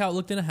didn't like how it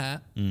looked in a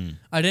hat.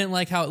 I didn't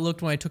like how it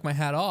looked when I took my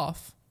hat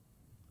off,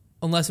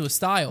 unless it was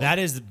styled. That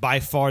is by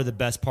far the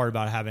best part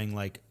about having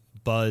like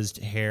buzzed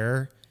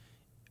hair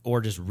or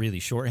just really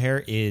short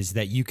hair is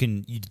that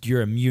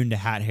you're immune to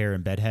hat hair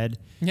and bedhead.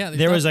 Yeah, there's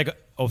there was not- like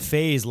a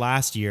phase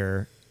last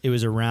year. It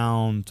was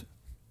around,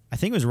 I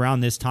think it was around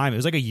this time. It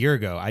was like a year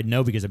ago. I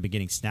know because I've been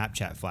getting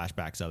Snapchat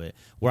flashbacks of it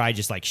where I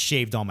just like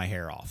shaved all my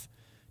hair off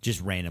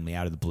just randomly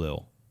out of the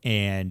blue.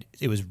 And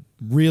it was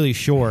really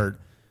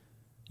short,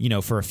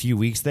 for a few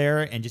weeks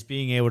there, and just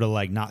being able to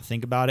like not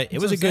think about it. It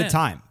That's was a what I'm good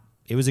saying. time.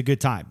 It was a good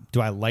time. Do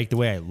I like the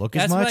way I look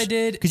as That's much? what I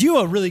did. Because you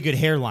have a really good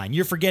hairline.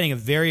 You're forgetting a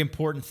very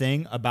important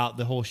thing about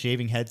the whole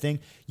shaving head thing.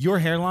 Your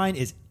hairline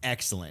is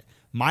excellent.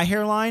 My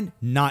hairline,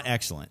 not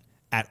excellent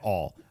at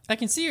all. I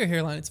can see your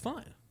hairline. It's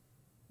fine.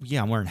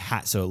 Yeah, I'm wearing a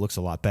hat, so it looks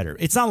a lot better.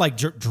 It's not like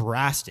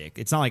drastic.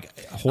 It's not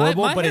like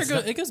horrible, my but hair it's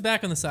it goes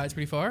back on the sides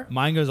pretty far.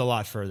 mine goes a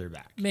lot further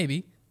back.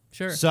 Maybe.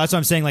 Sure. So that's what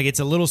I'm saying. Like, it's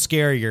a little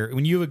scarier.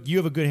 When you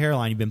have a good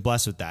hairline, you've been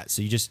blessed with that.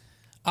 So you just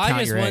I count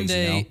just your one eggs,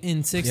 day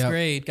in sixth Yep.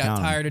 grade got Count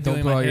 'em. tired of Don't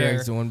doing put my all your hair.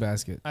 eggs in one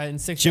basket. In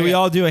sixth Should grade, we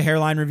all do a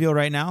hairline reveal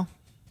right now?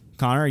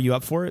 Connor, are you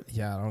up for it?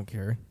 Yeah, I don't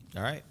care.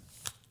 All right.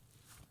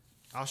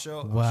 I'll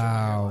show.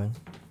 Wow.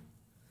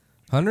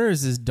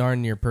 Hunter's is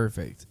darn near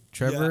perfect.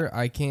 Trevor,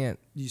 I can't.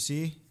 You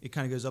see, it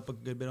kind of goes up a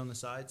good bit on the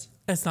sides.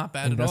 That's not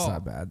bad at That's all.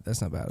 not bad.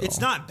 That's not bad at It's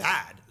all. not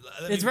bad.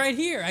 It's right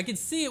here. I can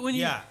see it when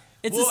you. Yeah.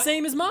 It's Well, the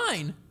same as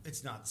mine.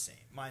 It's not the same.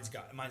 Mine's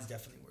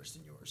definitely worse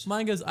than yours.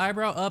 Mine goes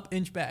eyebrow up,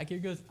 inch back. Here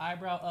goes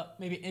eyebrow up,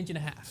 maybe an inch and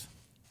a half.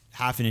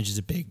 Half an inch is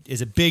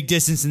a big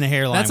distance in the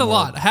hairline. That's a world.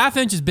 lot. Half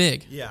inch is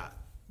big. Yeah,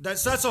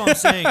 that's all I'm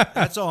saying.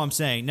 That's all I'm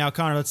saying. Now,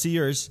 Connor, let's see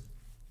yours.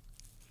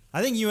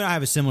 I think you and I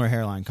have a similar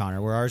hairline,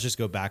 Connor, where ours just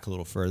go back a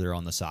little further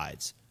on the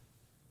sides.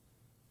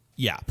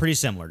 Yeah, pretty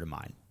similar to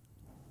mine.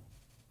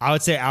 I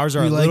would say ours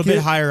are You a like little bit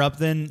it? higher up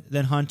than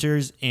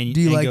Hunter's, and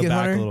Do you and like go it, back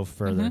Hunter? a little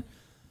further.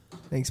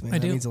 Thanks, man. I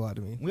That do. means a lot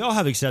to me. We all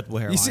have acceptable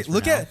hairlines. You see, for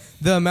look now. at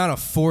the amount of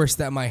force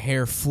that my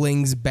hair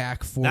flings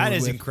back forward. That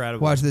is with.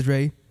 incredible. Watch this,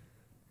 Ray.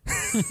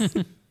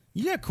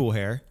 You got cool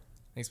hair.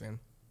 Thanks, man.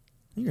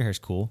 I think your hair's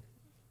cool.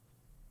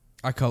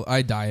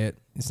 I dye it.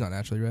 It's not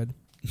naturally red.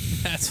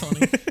 That's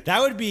funny. That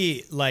would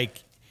be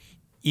like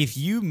if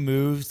you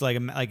moved like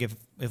if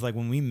like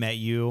when we met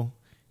you,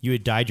 you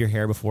had dyed your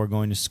hair before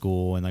going to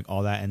school and like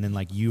all that, and then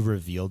like you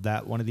revealed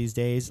that one of these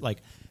days. Like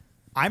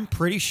I'm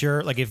pretty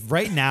sure like if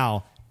right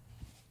now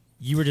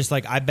you were just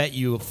like, I bet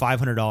you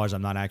 $500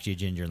 I'm not actually a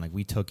ginger, and like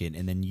we took it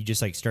and then you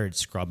just like started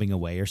scrubbing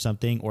away or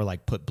something, or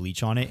like put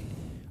bleach on it,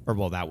 or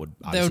well that would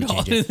obviously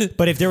would change it.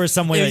 But if there was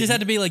some way It like, just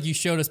had to be like you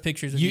showed us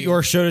pictures of you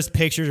or showed us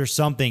pictures or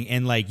something,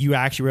 and like you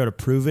actually were able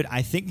to prove it,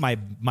 I think my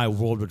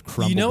world would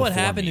crumble. You know what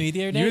before happened to me the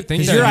other You day? would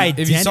think 'Cause that.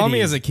 your If you saw me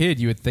identity- as a kid,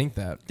 you would think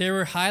that. There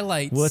were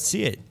highlights. Well, let's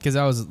see it. Because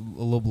I was a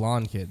little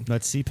blonde kid.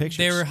 Let's see pictures.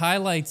 There were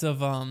highlights of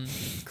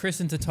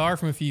Kristen Tatar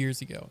from a few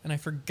years ago, and I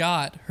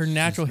forgot her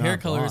natural not hair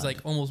color is blonde.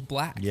 like almost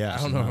black. Yeah,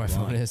 I don't know what my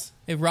phone is.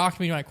 It rocked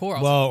me to my core. I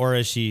was Well, or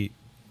is she?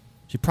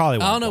 She probably.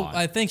 like, I don't went know. blonde.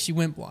 I think she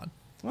went blonde.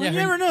 Well, yeah, you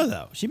her, never know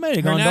though. She might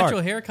have her gone natural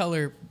dark. hair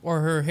color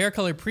or her hair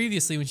color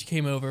previously when she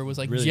came over was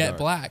like Really jet dark.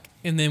 black,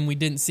 and then we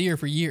didn't see her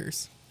for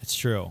years, It's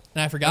true.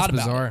 and I forgot That's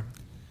about bizarre. it.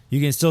 You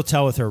can still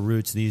tell with her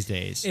roots these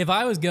days. If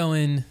I was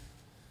going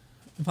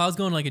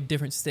to like a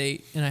different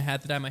state and I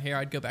had to dye my hair,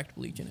 I'd go back to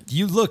bleaching it.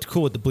 You looked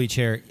cool with the bleach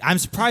hair. I'm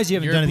surprised you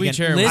haven't Your done it bleach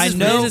again. hair Liz, was- I is,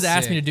 know. Liz has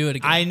asked me to do it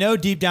again. I know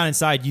deep down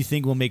inside you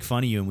think we'll make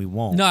fun of you, and we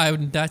won't. No,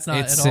 that's not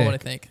It's at all what I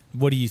sick. think.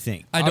 What do you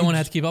think? I don't I'm want to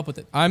have to keep up with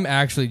it. I'm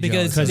actually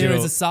Because jealous. there was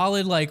it'll- a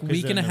solid like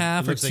week and a then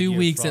half it or looks like 2 your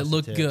weeks that frosted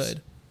looked tips.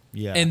 good,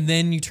 Yeah, and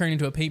then you turn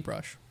into a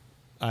paintbrush,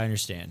 I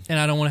understand. and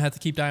I don't want to have to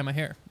keep dyeing my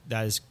hair.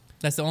 That is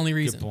That's the only a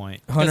reason. good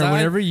point. Hunter, 'Cause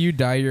whenever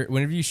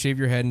you shave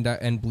your head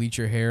and bleach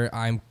your hair,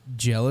 I'm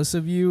jealous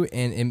of you,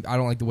 and I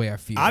don't like the way I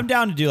feel. I'm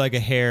down to do like a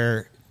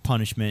hair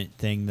punishment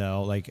thing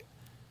though. Like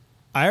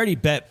I already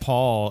bet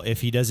Paul if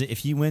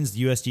he wins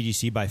the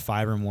USDGC by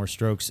 5 or more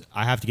strokes,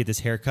 I have to get this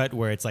haircut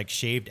where it's like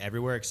shaved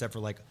everywhere except for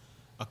like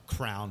a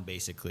crown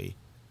basically.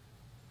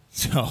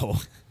 So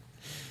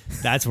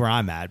that's where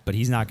I'm at, but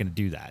he's not going to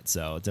do that,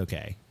 so it's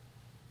okay.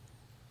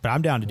 But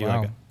I'm down to do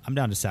Wow. I'm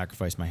down to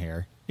sacrifice my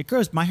hair.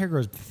 My hair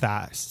grows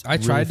fast. I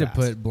really tried to fast.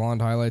 put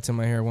blonde highlights in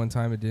my hair one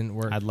time. It didn't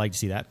work. I'd like to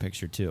see that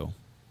picture too.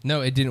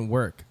 No, it didn't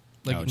work.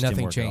 Like Oh, it just didn't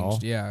nothing work at all?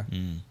 changed. Yeah.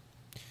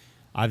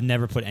 I've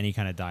never put any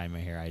kind of dye in my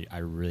hair. I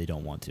really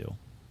don't want to.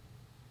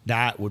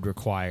 That would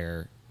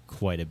require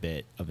quite a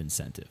bit of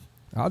incentive.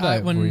 I'll dye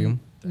it for you.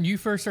 When you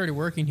first started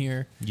working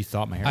here, You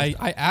thought my hair was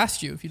I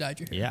asked you if you dyed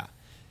your hair. Yeah.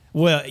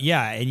 Well,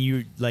 yeah, and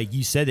you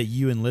said that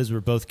you and Liz were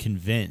both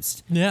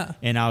convinced. Yeah.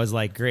 And I was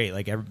like, great.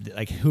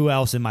 Like who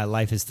else in my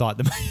life has thought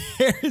that my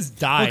hair is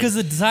dyed? Because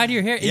the side of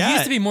your hair, it Yeah.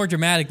 used to be more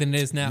dramatic than it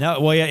is now.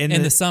 No, well, yeah,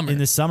 in the summer. In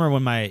the summer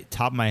when my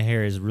top of my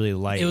hair is really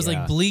light. It was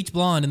yeah. like bleach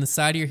blonde, and the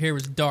side of your hair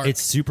was dark.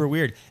 It's super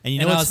weird. And you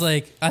know and I what's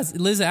was like,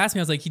 Liz asked me,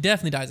 I was like, he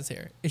definitely dyes his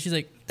hair. And she's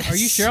like, are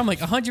you sure? I'm like,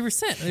 100%.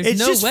 There's it's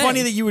no just way.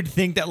 funny that you would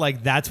think that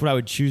like that's what I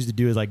would choose to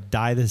do is like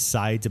dye the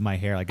sides of my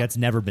hair. Like that's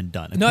never been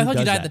done. Like, No, I who thought you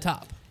does dyed that? the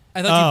top.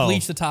 I thought you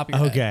bleached the top of your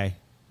head. Okay.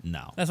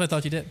 No. That's what I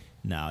thought you did.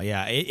 No,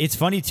 yeah. It's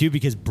funny too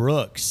because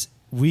Brooks,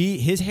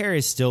 his hair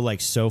is still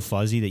like so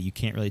fuzzy that you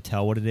can't really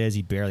tell what it is.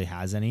 He barely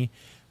has any.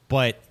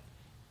 But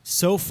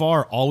so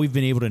far, all we've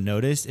been able to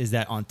notice is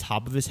that on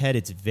top of his head,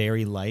 it's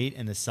very light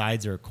and the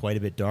sides are quite a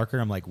bit darker.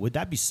 I'm like, would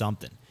that be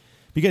something?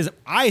 Because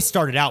I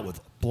started out with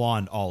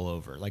blonde all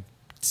over, like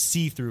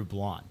see-through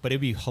blonde. But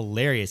it'd be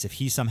hilarious if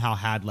he somehow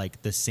had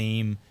like the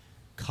same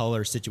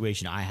color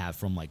situation I have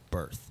from like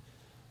birth.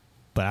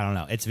 But I don't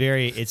know. It's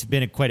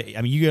been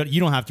I mean, you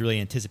don't have to really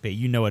anticipate.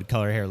 You know what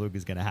color hair Luke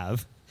is going to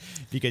have.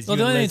 Because Well, you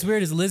the only and thing Liz- that's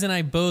weird is Liz and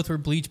I both were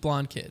bleach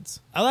blonde kids.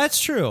 Oh, that's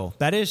true.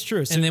 That is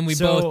true. And then we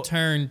both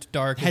turned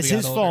dark. Has as we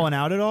his got fallen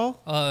older. out at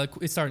all?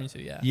 It's starting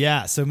to, yeah.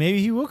 Yeah, so maybe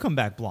he will come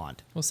back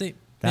blonde. We'll see.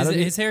 That'll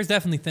be- His hair is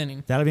definitely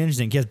thinning. That'll be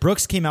interesting. Because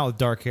Brooks came out with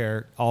dark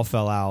hair, all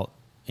fell out,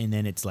 and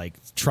then it's like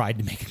tried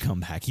to make a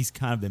comeback. He's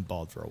kind of been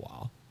bald for a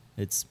while.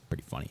 It's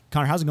pretty funny.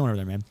 Connor, how's it going over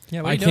there, man?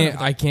 Yeah, what are I you doing can't.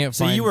 over I there? can't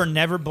So find. you were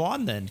never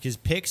blonde then, because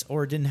pics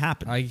or it didn't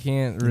happen. I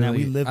can't Now, really.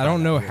 we live I by don't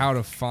that know here. how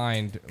to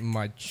find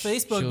my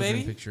Facebook, children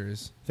baby.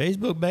 pictures.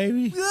 Facebook,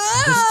 baby.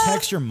 Just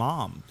text your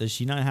mom. Does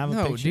she not have a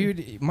No, picture?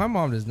 dude, my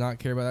mom does not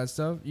care about that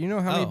stuff. You know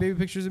how many Oh. baby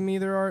pictures of me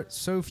there are?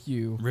 So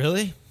few.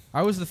 Really?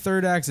 I was the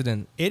third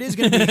accident. It is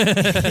gonna be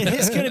it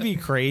is gonna be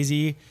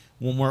crazy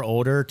when we're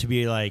older to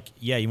be like,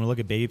 yeah, you want to look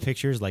at baby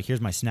pictures? Like,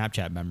 here's my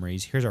Snapchat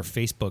memories. Here's our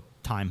Facebook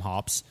time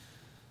hops.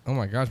 Oh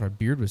my gosh, my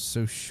beard was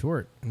so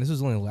short, and this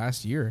was only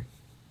last year.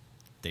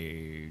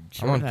 Dude,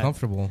 I'm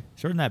uncomfortable.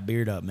 Shorten that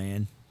beard up,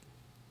 man.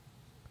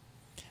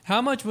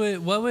 How much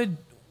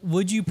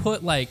would you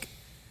put like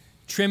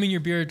trimming your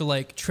beard to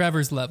like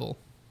Trevor's level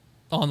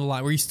on the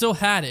line where you still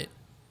had it?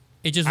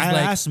 It just was I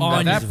asked him like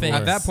on about your that face.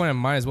 At that point, I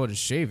might as well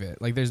just shave it.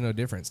 Like, there's no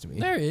difference to me.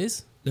 There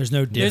is. There's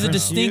no difference. There's a to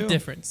distinct you?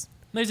 difference.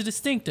 There's a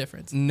distinct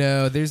difference.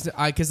 No,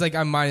 because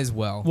I might as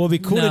well. Well,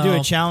 it'd be cool to do a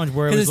No. challenge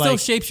where it Because was it still like,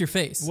 shapes your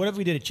face. what if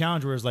we did a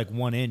challenge where it was like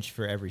 1 inch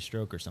for every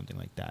stroke or something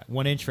like that?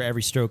 1 inch for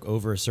every stroke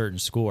over a certain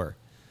score.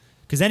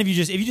 Because then if you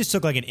just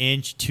took like an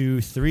inch,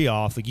 2, 3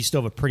 off, like you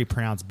still have a pretty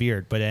pronounced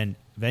beard, but then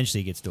eventually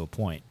it gets to a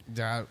point.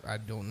 I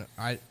don't know.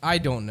 I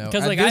don't know.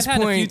 'Cause, At like, this I've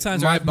had a few point,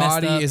 times where my I've messed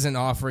body up. isn't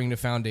offering the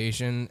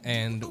foundation,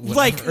 and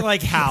whatever.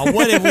 Like how?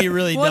 What have we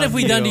really What done? have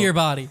we done to your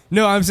body?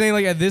 No, I'm saying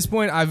like at this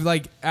point, I've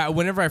like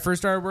whenever I first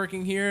started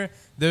working here,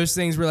 those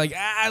things were like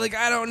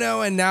I don't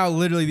know, and now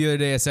literally the other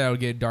day I said I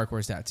would get a Dark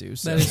Horse tattoo.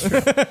 So. That is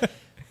true.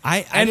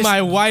 And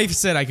my wife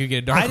said I could get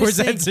a Dark Horse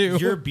tattoo.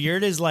 Your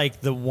beard is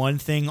like the one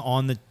thing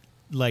on the,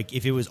 like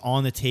if it was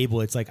on the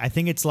table, it's like, I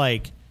think it's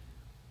like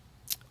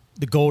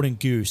the golden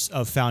goose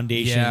of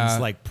foundations, Yeah.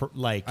 like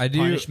I do-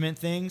 punishment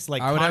things.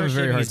 Like I would have a Connor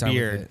very shaving hard his time with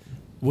beard it.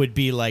 would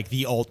be like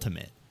the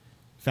ultimate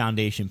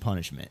foundation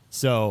punishment.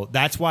 So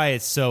that's why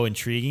it's so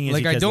intriguing. Is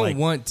Like I because, don't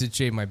want to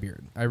shave my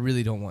beard. I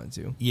really don't want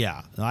to.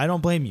 Yeah, no, I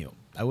don't blame you.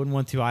 I wouldn't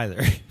want to either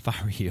if I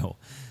were you.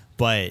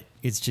 But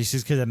it's just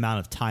because of the amount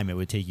of time it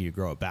would take you to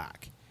grow it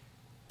back.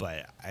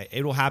 But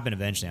it will happen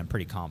eventually. I'm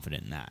pretty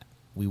confident in that.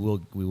 We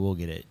will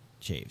get it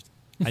shaved.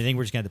 I think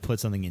we're just going to have to put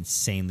something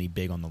insanely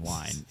big on the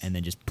line and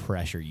then just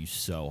pressure you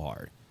so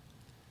hard.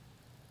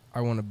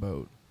 I want a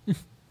boat.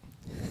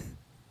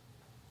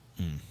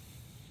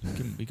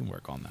 We can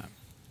work on that.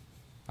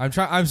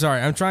 I'm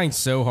sorry. I'm trying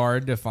so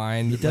hard to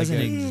find. It doesn't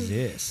like,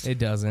 exist. It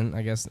doesn't.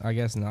 I guess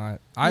not.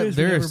 You're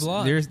never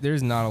blonde.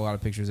 There's not a lot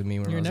of pictures of me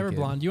when I You're was never a kid.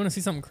 blonde. You want to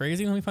see something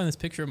crazy? Let me find this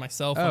picture of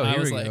myself Oh, when I here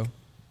was we like go.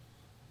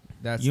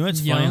 That's You know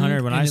what's young, funny,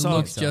 Hunter? When and I it saw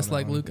looks just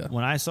like Luca.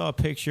 when I saw a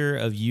picture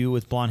of you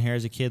with blonde hair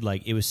as a kid,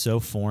 like it was so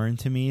foreign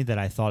to me that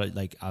I thought it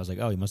like I was like,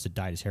 oh, he must have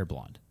dyed his hair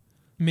blonde.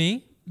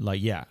 Me?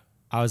 Like yeah,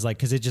 I was like,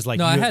 because it just like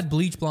No, you I have- had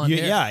bleach blonde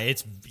hair. Yeah,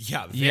 it's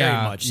very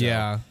much so.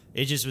 Yeah.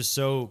 It just was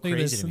so Look at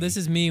crazy this. to me. This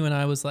is me when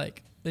I was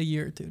like a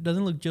year or two.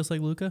 Doesn't it look just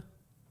like Luca?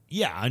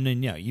 Yeah, and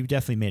then you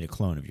definitely made a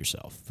clone of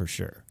yourself for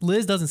sure.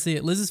 Liz doesn't see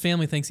it. Liz's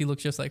family thinks he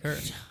looks just like her.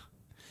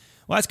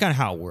 Well, that's kind of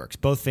how it works.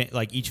 Both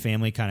like each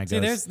family kind of See,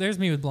 goes. there's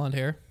me with blonde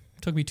hair.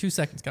 Took me 2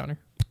 seconds, Connor.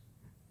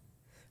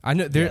 I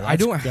know. There, Yeah, I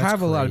don't that's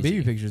have a lot of crazy.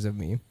 baby pictures of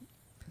me.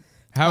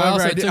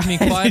 However, However, it took me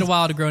quite a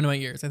while to grow into my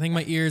ears. I think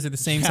my ears are the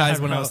same size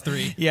when I was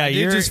 3. Yeah, I did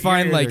your just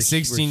find ears like were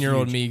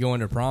 16-year-old huge. me going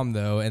to prom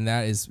though, and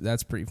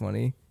that's pretty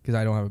funny because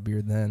I don't have a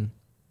beard then.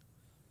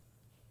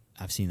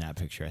 I've seen that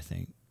picture. I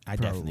think I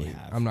Probably. definitely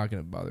have. I'm not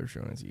gonna bother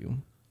showing it to you.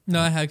 No,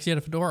 I had because you had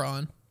a fedora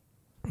on.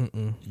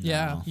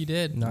 Yeah, No. you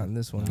did. Not in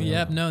this one.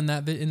 Yep, no, in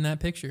that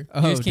picture.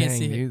 Oh, you just can't dang,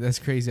 see it. dude, that's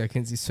crazy. I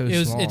can't see so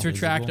It's small.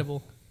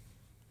 retractable.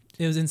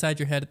 It was inside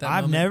your head at that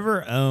I've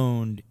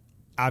moment.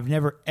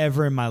 never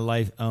ever in my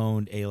life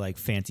owned a like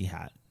fancy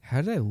hat.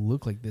 How did I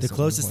look like this? The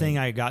closest thing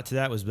I got to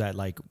that was that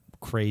like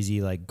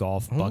crazy like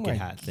golf bucket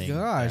hat thing. that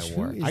Gosh, I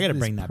wore. who is I got to this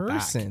bring that back.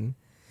 person?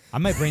 I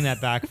might bring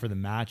that back for the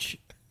match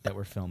that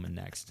we're filming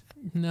next.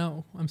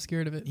 No, I'm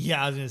scared of it.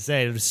 Yeah, I was gonna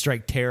say it'll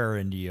strike terror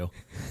into you.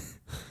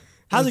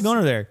 How's it going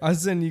over there? I'll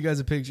send you guys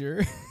a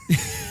picture.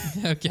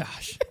 Oh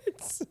gosh.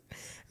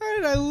 How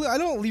did I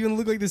don't even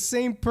look like the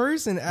same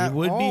person at It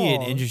would all. be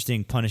an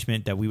interesting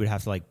punishment that we would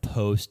have to like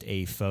post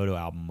a photo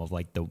album of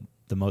like the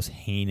most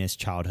heinous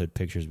childhood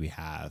pictures we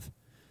have.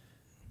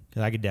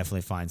 Because I could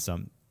definitely find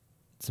some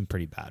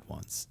pretty bad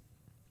ones.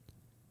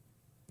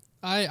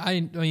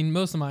 I mean,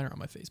 most of mine are on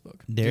my Facebook.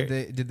 There,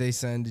 Did they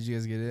send? Did you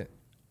guys get it?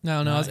 No,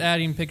 I was Not-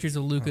 adding pictures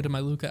of Luca to my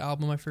Luca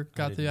album. I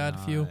forgot to add a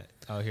few.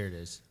 Oh, here it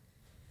is.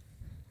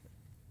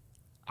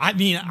 I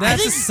mean,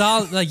 That's a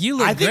solid. Like you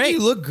look I think great.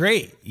 you look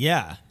great.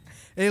 Yeah.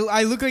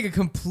 I look like a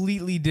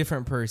completely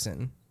different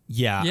person.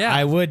 Yeah. Yeah.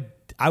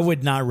 I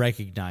would not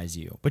recognize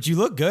you, but you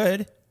look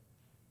good.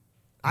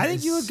 I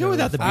think you look so good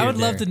without the beard. I would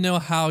love there. to know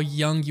how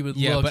young you would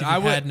Yeah, look but if I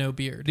you would- had no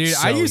beard. Dude,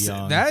 So I used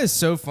young. that is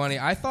so funny.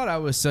 I thought I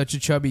was such a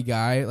chubby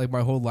guy like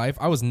my whole life.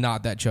 I was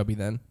not that chubby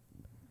then.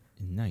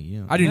 No, you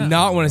don't. I do Yeah.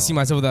 not want to see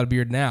myself without a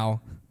beard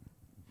now.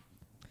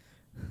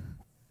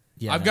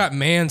 Yeah, I've got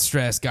man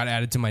stress got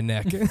added to my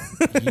neck.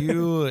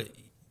 you.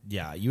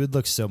 Yeah, you would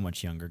look so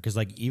much younger because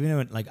like even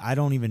when, like I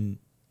don't even.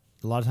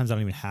 A lot of times I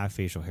don't even have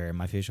facial hair.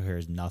 My facial hair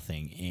is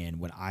nothing, and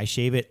when I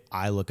shave it,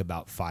 I look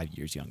about 5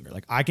 years younger.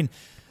 Like I can,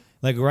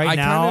 like right I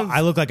now, kind of-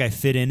 I look like I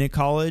fit in at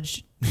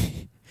college.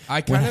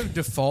 I kind of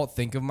default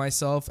think of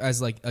myself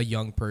as like a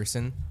young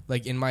person.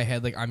 Like in my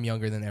head, like I'm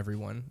younger than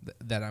everyone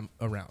that I'm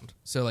around.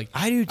 So like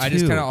I do I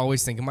just too. kind of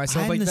always think of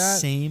myself I'm like the that.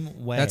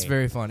 same way. That's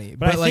very funny.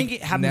 But I like, think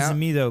it happens now- to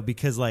me though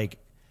because like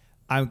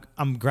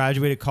I'm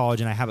graduated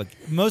college and I have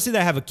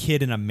a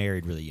kid and I'm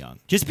married really young.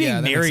 Just being Yeah,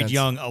 that makes married sense.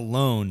 young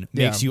alone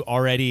makes you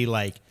already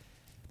like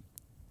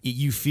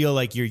you feel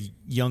like you're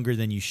younger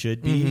than you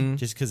should be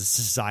just because of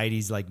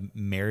society's like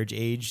marriage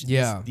age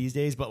these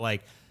days. But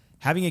like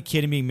having a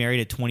kid and being married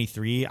at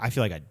 23, I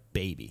feel like a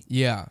baby.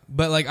 Yeah,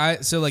 but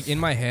like in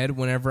my head,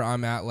 whenever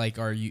I'm at like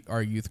our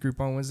youth group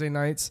on Wednesday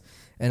nights,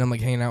 and I'm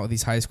like hanging out with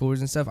these high schoolers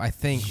and stuff, I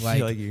think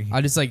like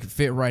I just like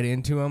fit right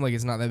into them. Like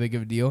it's not that big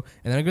of a deal.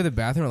 And then I go to the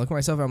bathroom and I look at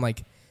myself and I'm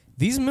like,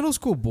 these middle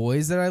school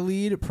boys that I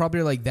lead probably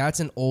are like, that's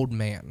an old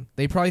man.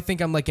 They probably think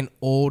I'm like an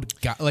old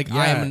guy. Like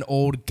I am an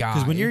old guy.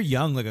 Because when you're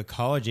young, like a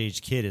college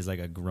age kid is like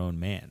a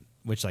grown man,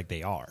 which like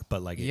they are,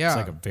 but like it's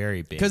like a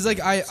very big. Because like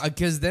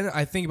because then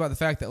I think about the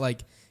fact that like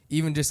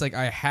even just like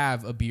I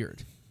have a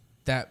beard,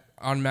 that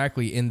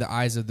automatically in the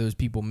eyes of those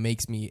people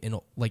makes me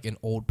an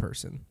old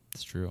person.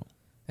 It's true.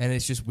 And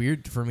it's just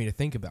weird for me to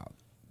think about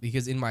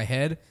because in my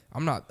head,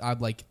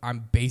 I'm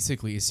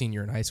basically a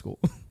senior in high school.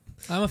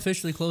 I'm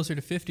officially closer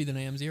to 50 than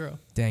I am 0.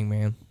 Dang,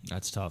 man.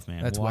 That's tough,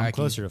 man. That's I'm wacky.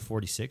 closer to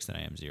 46 than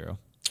I am 0.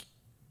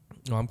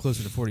 No, I'm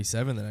closer to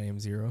 47 than I am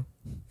 0.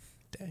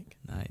 Dang.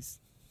 Nice.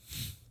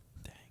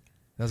 That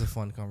was a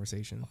fun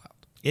conversation.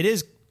 It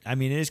is. I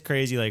mean, it is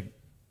crazy. Like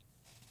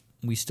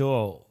we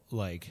still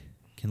like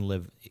can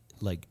live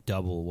like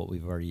double what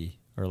we've already,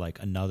 or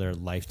like another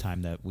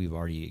lifetime that we've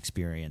already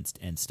experienced,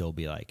 and still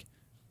be like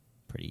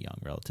pretty young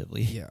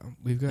relatively. Yeah,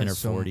 we've got in our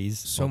so 40s.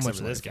 So much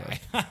for this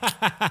life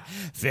guy.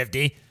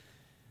 50.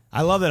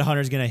 I love that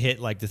Hunter's gonna hit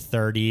like the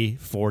 30,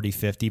 40,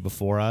 50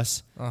 before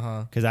us.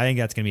 Because I think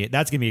that's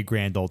gonna be a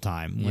grand old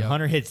time when Yep.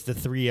 Hunter hits the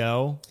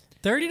 3-0.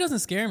 30 doesn't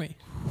scare me.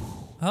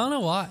 I don't know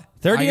why.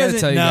 30 I gotta doesn't.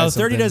 tell you No, guys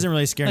 30 something. doesn't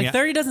really scare me. Like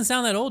 30 doesn't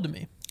sound that old to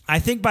me. I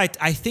think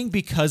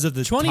because of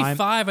the 25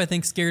 time, I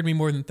think scared me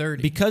more than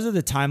 30. because of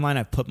the timeline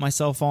I've put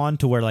myself on,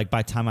 to where like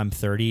by the time I'm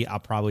 30, I'll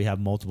probably have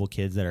multiple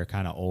kids that are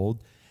kind of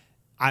old.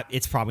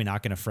 It's probably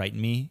not going to frighten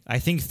me. I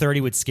think 30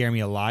 would scare me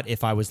a lot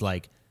if I was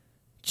like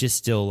just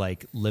still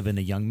like living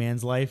a young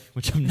man's life,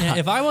 which I'm not. Yeah,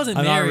 if I wasn't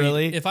I'm married, not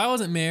really. if I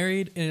wasn't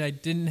married and I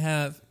didn't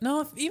have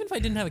even if I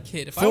didn't have a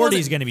kid, if 40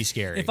 is going to be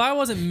scary. If I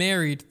wasn't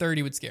married,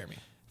 30 would scare me.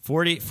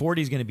 40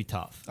 is going to be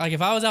tough. Like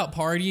if I was out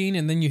partying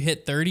and then you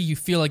hit 30, you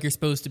feel like you're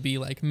supposed to be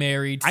like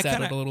married,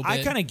 settled a little bit.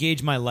 I kind of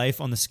gauge my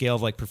life on the scale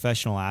of like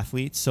professional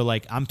athletes. So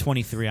like I'm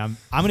 23. I'm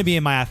going to be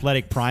in my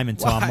athletic prime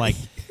until I'm like,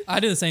 I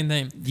do the same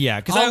thing. yeah,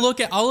 because I'll look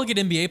at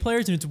NBA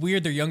players and it's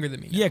weird they're younger than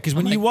me. Now. Yeah, 'cause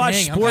when I'm you like, watch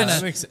dang,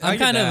 sports- I'm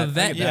kind of a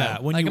vet. yeah,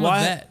 bro. I'm a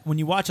vet. when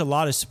you watch a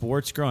lot of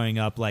sports growing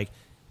up, like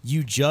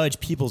you judge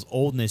people's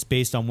oldness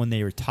based on when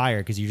they retire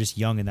because you're just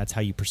young and that's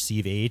how you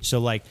perceive age. So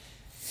like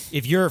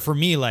if you're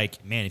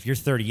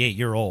 38,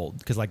 you're old,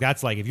 because like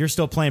that's like if you're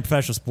still playing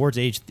professional sports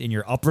age in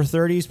your upper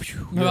 30s,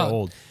 you're Well,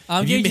 old.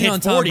 I'm if you gauging hit on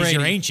Tom 40s, Brady.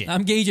 you're ancient.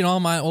 I'm gauging all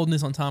my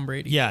oldness on Tom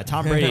Brady. Yeah,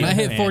 Tom Brady. When I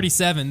hit man.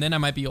 47, then I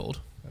might be old.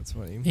 That's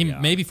funny.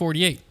 Maybe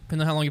 48,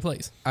 depending on how long he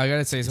plays. I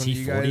gotta say Is something he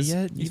to you 40 guys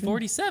yet? He's even?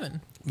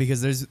 47.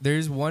 because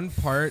there's one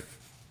part,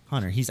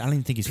 Hunter, I don't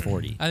even think he's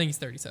 40. I think he's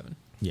 37.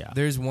 Yeah,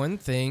 there's one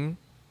thing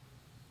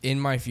in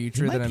my He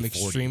future might that I'm be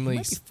 40. extremely. He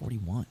might be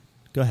 41.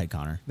 Go ahead,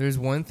 Connor. There's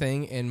one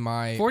thing in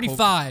my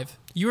 45.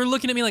 You were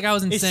looking at me like I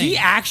was insane. Is he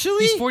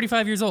actually? He's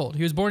 45 years old.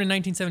 He was born in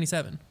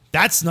 1977.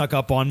 That snuck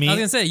up on me. I was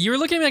gonna say you were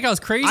looking at me like I was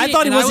crazy. I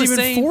thought he and wasn't was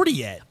even saying, 40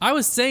 yet. I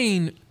was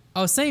saying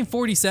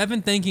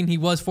 47, thinking he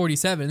was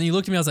 47. And then you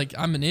looked at me. I was like,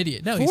 I'm an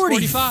idiot. No, he's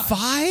 45.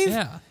 45?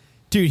 Yeah,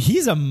 Dude,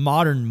 he's a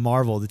modern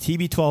marvel. The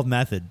TB12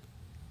 method.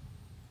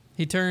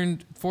 he turned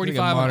like a 45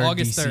 on modern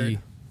August DC. 3rd.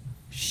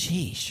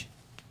 Sheesh.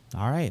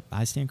 All right,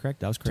 I stand correct.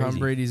 That was crazy. Tom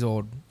Brady's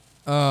old.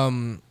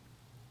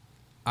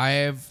 I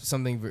have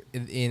something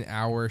in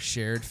our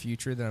shared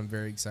future that I'm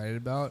very excited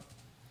about.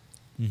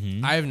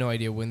 Mm-hmm. I have no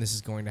idea when this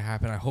is going to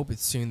happen. I hope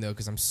it's soon though,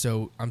 because I'm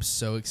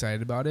so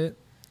excited about it.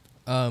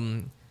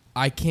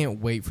 I can't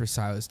wait for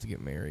Silas to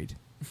get married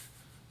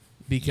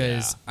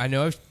because I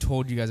know I've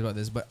told you guys about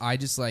this, but I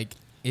just like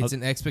it's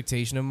an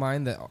expectation of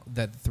mine that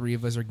the three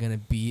of us are going to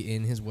be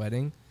in his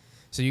wedding.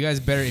 So you guys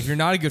better, if you're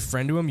not a good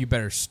friend to him, you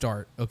better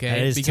start, okay? That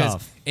is because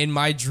tough. in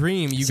my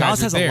dream, you Silas guys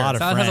are has a there. lot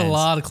of Todd has a friends.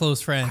 lot of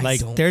close friends. Like,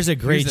 don't- there's a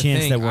great here's the chance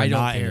thing, that we're I don't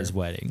not in care. his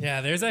wedding.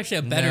 yeah, there's actually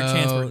a better No,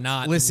 chance we're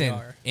not. than we Listen,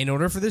 are. in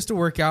order for this to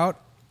work out,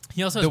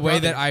 He also has the a way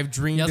brother. that I've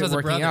dreamed He also it has a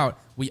working brother. out,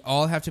 we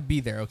all have to be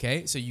there,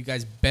 okay? So you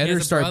guys He better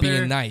has a start brother.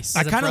 being nice. I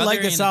He's a kind of brother like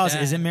that and a Silas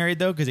dad. isn't married,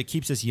 though, because it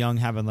keeps us young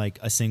having, like,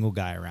 a single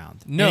guy around.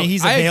 No, And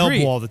he's I available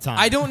agree. all the time.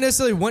 I don't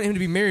necessarily want him to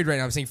be married right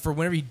now. I'm saying for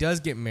whenever he does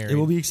get married. It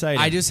will be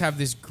exciting. I just have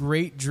this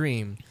great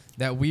dream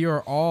that we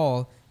are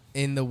all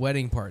in the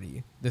wedding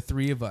party, the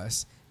three of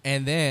us.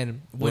 And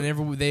then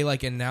whenever they,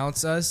 like,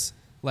 announce us,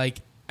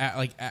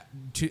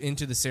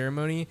 into the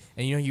ceremony,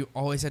 and you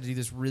always had to do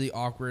this really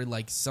awkward,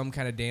 like some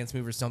kind of dance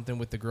move or something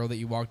with the girl that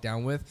you walk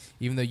down with,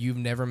 even though you've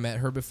never met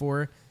her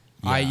before.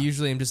 Yeah. I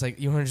usually am just like,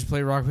 you want to just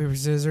play rock paper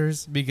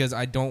scissors, because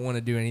I don't want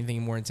to do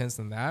anything more intense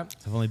than that.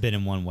 I've only been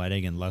in one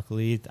wedding, and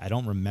luckily, I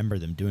don't remember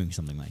them doing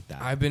something like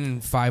that. I've been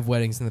in 5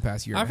 weddings in the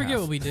past year. I and a forget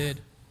half. what we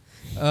did.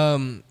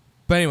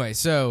 But anyway,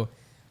 so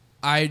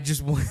I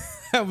just want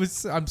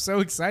I'm so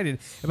excited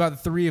about the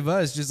three of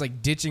us just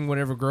like ditching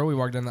whatever girl we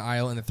walked down the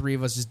aisle, and the three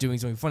of us just doing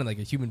something funny, like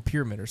a human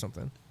pyramid or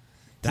something.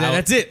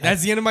 That's it.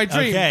 That's the end of my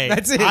dream. Okay,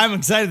 that's it. I'm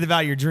excited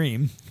about your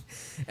dream.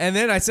 And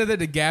then I said that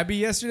to Gabby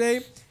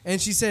yesterday,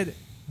 and she said,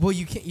 "Well,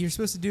 you can't. You're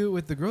supposed to do it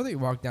with the girl that you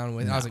walked down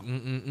with." No. I was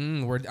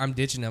like, I'm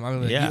ditching them. I'm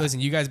like, Yeah. listen,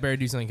 you guys better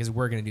do something because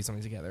we're gonna do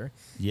something together.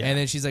 Yeah. And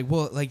then she's like,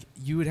 "Well, like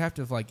you would have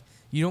to like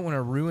you don't want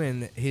to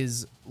ruin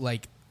his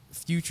like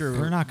future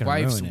We're not gonna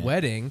wife's ruin it.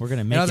 wedding. We're gonna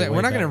And make I was it like, way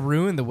we're not gonna better.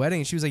 ruin the wedding.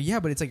 And she was like, yeah,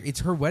 but it's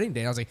her wedding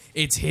day. And I was like,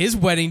 it's his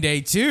wedding day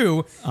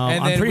too. And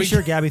I'm then pretty we-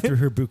 sure Gabby threw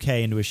her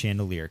bouquet into a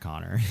chandelier,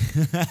 Connor.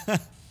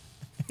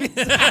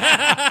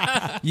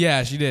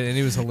 Yeah, she did, and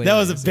it was hilarious. That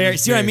was a It very.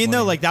 See what I mean funny.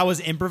 though? Like that was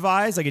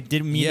improvised. Like it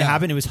didn't mean to Yeah.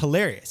 happen. It was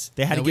hilarious.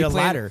 They had No, to get a we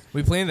planned- ladder.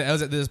 We planned that.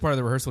 That was part of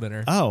the rehearsal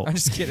dinner. Oh. I'm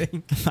just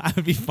kidding. That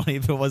would be funny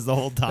if it was the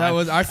whole time. That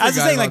was- I was just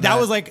forgot saying like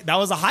about that that.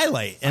 was a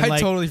highlight. And I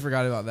like, totally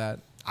forgot about that.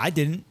 I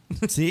didn't.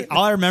 See,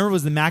 all I remember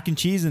was the mac and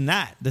cheese and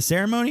that. The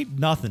ceremony,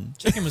 nothing.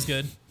 Chicken was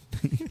good.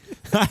 We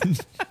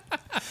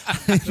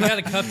had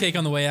a cupcake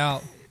on the way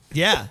out,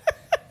 Yeah.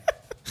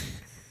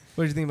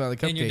 What did you think about the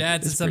cupcake? and your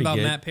dad said It's something about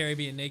pretty good. Matt Perry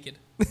being naked.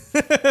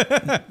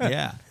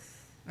 Yeah.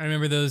 I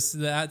remember those.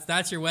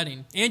 That's your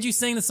wedding, and you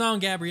sang the song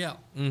Gabrielle.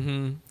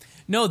 Mm-hmm.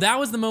 No, that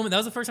was the moment. That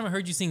was the first time I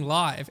heard you sing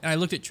live, and I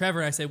looked at Trevor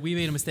and I said, "We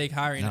made a mistake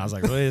hiring And him." I was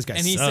like, really, this guy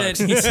and he sucks.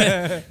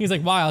 said, he was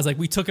like, "Why?" I was like,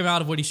 "We took him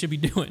out of what he should be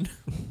doing."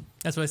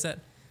 That's what I said.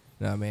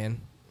 No,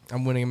 man.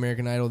 I'm winning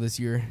American Idol this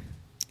year.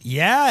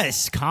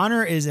 Yes,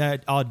 Connor is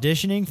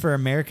auditioning for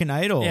American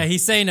Idol. Yeah,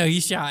 he's saying no.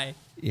 He's shy.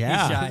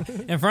 Yeah. He's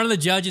shy in front of the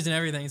judges and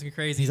everything. It's gonna be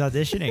crazy. He's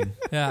auditioning.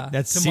 Yeah,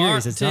 That's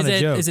serious. It's not a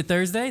joke. Is it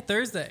Thursday?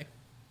 Thursday.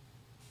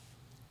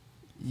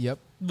 Yep.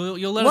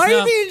 You'll let Why us are know.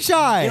 you being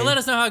shy? You'll let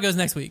us know how it goes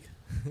next week.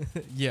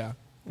 Yeah.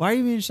 Why are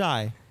you being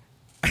shy,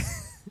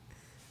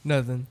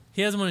 Nothing.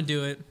 He doesn't want to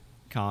do it.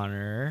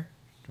 Connor?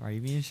 Why are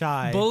you being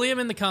shy? Bully him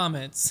in the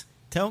comments.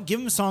 Give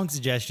him song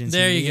suggestions.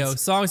 There He you go.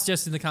 needs- Song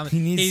suggestions in the comments. He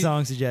needs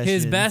song suggestions.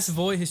 His best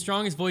voice, his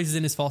strongest voice is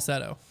in his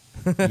falsetto.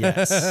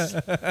 Yes.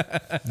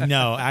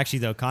 No, actually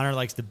though, Connor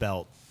likes to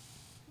belt.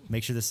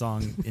 Make sure the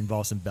song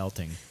involves some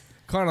belting.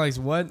 Connor likes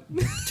what?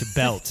 To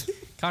belt.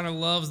 Connor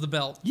loves the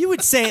belt. You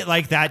would say it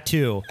like that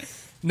too.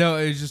 No,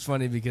 it was just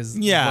funny because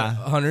Yeah.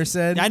 what Hunter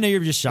said. I know you're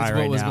just shy That's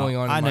right what was now. going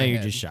on in I know my you're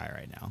head. just shy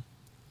right now.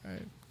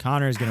 Right.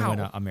 Connor is going to Ow.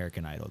 win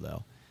American Idol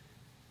though.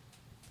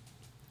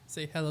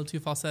 Say hello to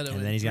falsetto. And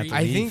in then he's got 3, to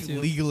I leave. think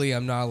 2. legally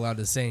I'm not allowed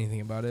to say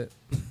anything about it.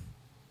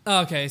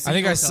 Okay, so I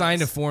think you I won't tell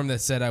signed a us. form that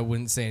said I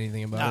wouldn't say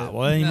anything about Ah, it.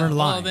 well, then No, we're well,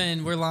 lying.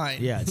 then we're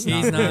lying. Yeah, it's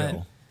He's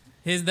not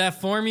real.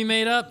 That form he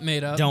made up.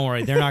 Don't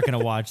worry, they're not going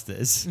to watch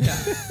this.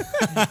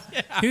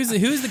 Who's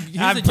the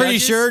I'm the pretty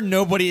judges? sure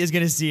nobody is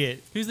going to see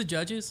it. Who's the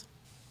judges?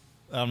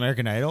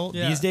 American Idol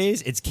Yeah. these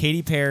days, it's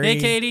Katy Perry. Hey,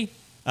 Katie.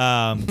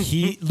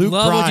 Luke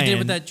Love Bryan. what you did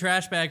with that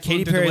trash bag.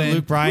 Katy floating to the Perry, wind.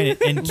 Luke Bryan,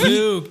 and Keith.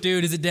 Luke,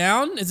 dude, is it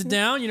down? Is it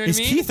down? You know what Is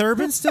I mean? Keith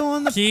Urban still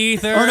on the?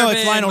 Keith Or no,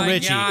 it's Urban, Lionel my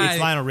Richie. God. It's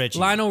Lionel Richie.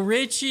 Lionel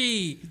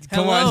Richie.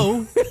 Come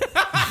Hello.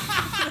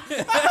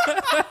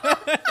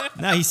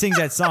 No, he sings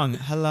that song.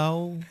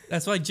 Hello.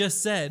 That's what I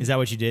just said. Is that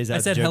what you did? Is that I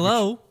the said joke?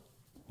 hello.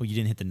 Well, you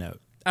didn't hit the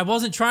note. I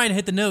wasn't trying to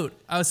hit the note.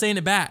 I was saying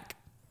it back.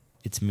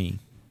 It's me.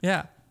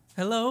 Yeah.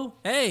 Hello.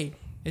 Hey,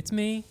 it's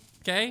me.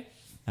 Okay.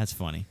 That's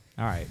funny.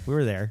 All right, we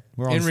were there.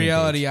 We're all on In the same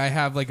reality, page. I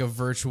have like a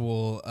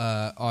virtual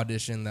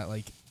audition that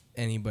like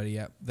anybody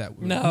at that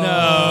would. No.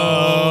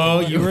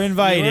 No, you were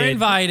invited. You were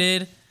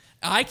invited.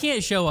 I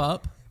can't show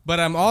up. But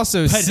I'm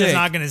also But sick. it's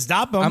not going to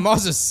stop him. I'm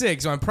also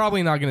sick, so I'm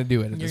probably not going to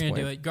do it at You're this gonna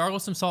point. do it. Gargle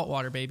some salt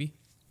water, baby.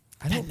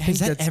 I don't Has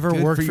think that that's ever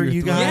good worked for your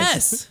you throat. guys?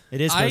 Yes,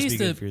 It is I supposed to used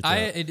be good for your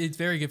throat. It's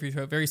very good for your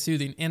throat, very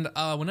soothing. And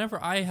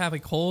whenever I have a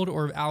cold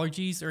or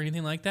allergies or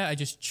anything like that, I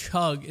just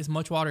chug as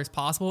much water as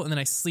possible, and then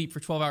I sleep for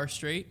 12 hours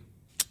straight.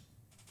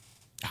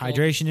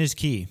 Hydration is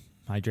key.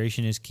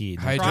 Hydration is key.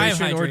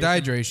 Hydration or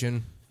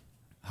dehydration.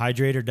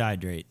 Hydrate or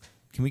dihydrate.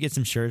 Can we get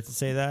some shirts that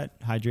say that?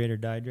 Hydrate or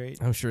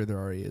dihydrate? I'm sure there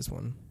already is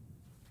one.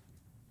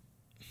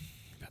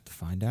 Got to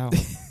find out.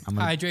 I'm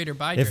gonna, Hydrate or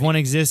bihydrate. if one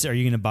exists, are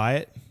you going to buy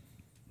it?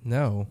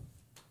 No.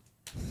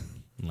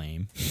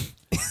 Lame.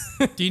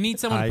 Do you need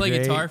someone to play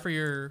Hydrate. guitar for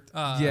your?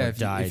 Yeah,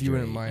 if you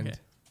wouldn't dihydrate. mind. Okay.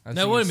 I'm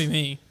That wouldn't be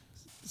me.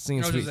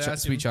 Singing I was sweet, just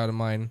asking. sweet child of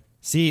mine.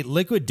 See,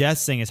 Liquid Death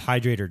saying is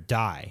hydrate or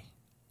die.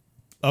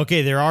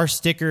 Okay, there are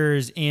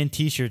stickers and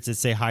T-shirts that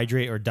say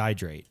hydrate or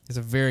dihydrate. It's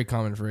a very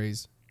common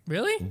phrase.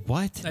 Really?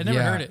 What? I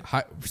never heard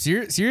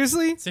it.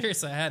 Seriously?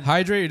 Seriously, I hadn't.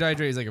 Hydrate or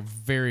dihydrate is like a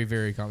very,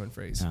 very common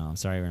phrase. Oh, I'm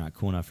sorry, we're not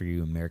cool enough for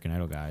you American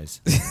Idol guys.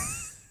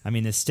 I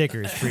mean, the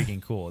sticker is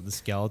freaking cool. The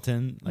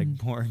skeleton, like,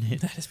 pouring it.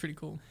 That is pretty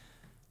cool.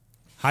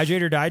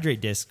 Hydrate or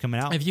dihydrate disc coming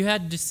out. If you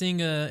had to sing,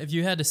 if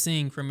you had to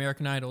sing for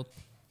American Idol,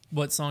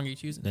 what song are you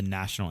choosing? The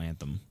national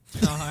anthem.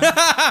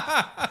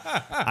 Uh-huh.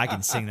 I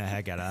can sing the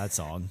heck out of that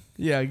song.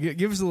 Yeah,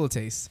 give us a little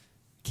taste.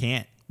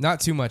 Can't. Not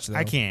too much though.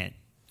 I can't.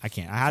 I have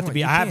Come to on, be.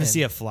 you I have to can.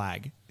 see a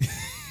flag.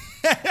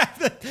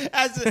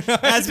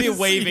 Has to be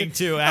waving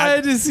too. I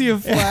had to see a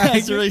flag.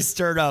 It's really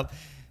stirred up.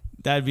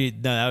 That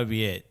would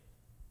be it.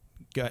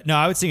 Good. No,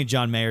 I would sing a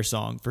John Mayer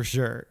song for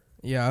sure.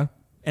 Yeah.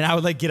 And I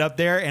would like get up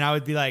there and I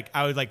would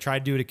try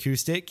to do it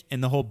acoustic.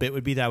 And the whole bit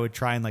would be that I would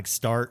try and like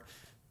start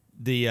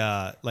the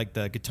like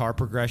the guitar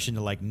progression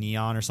to like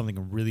Neon or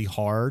something really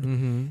hard.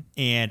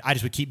 And I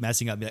just would keep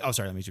messing up and be like, oh,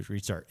 sorry, let me just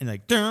restart. And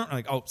like, I'm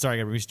like, oh, sorry, I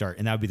got to restart.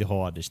 And that would be the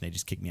whole audition. They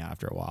just kick me out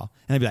after a while.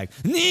 And they'd be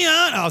like,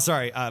 Neon. Oh,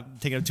 sorry,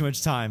 taking up too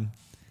much time.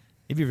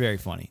 It'd be very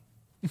funny.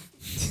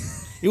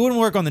 It wouldn't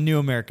work on the new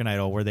American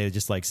Idol where they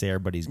just like say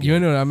everybody's good. You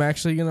know what I'm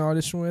actually going to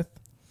audition with?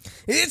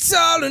 It's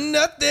all or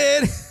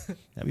nothing.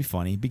 That'd be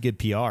funny. Be good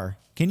PR.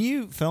 Can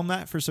you film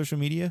that for social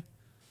media?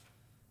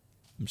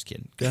 I'm just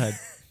kidding. Go ahead.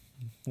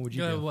 What would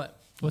you do?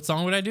 What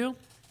song would I do?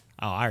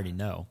 Oh, I already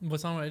know. What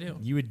song would I do?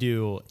 You would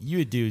do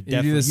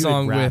definitely the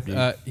song rap,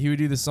 with he would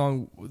do the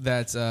song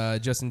that's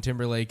Justin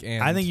Timberlake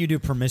and I think you do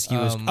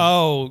Promiscuous.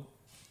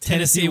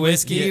 Tennessee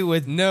Whiskey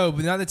with no,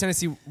 but not the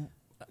Tennessee.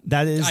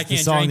 that is I the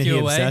Can't song that Drink he You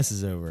Away.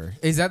 obsesses over.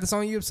 Is that the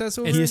song you obsess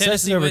over? It's He obsesses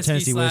Tennessee over Whiskey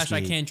Tennessee / I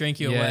Whiskey. Can't Drink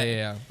You Yeah, Away.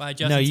 yeah. By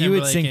Justin No, you would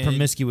Timberlake sing and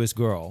Promiscuous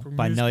Girl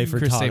by Nelly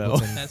Chris Furtado.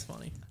 Stapleton. That's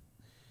funny.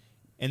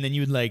 And then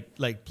you would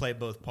like play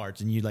both parts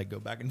and you'd like go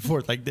back and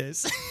forth like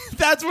this.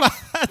 That's what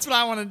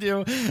I want to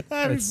do. That'd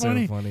That's be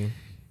funny. so funny.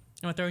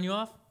 Am I throwing you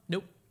off?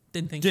 Nope.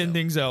 Didn't think Didn't so.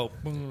 think so.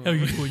 How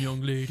you doing,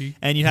 young lady?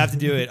 And you have to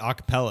do it a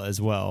cappella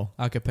as well.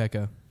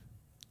 Acapella.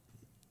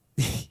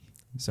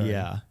 Sorry.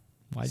 Yeah.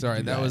 Why'd you Sorry,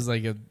 do that was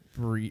like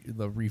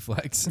the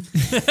reflex.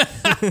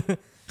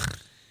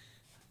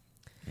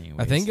 Anyways.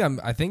 I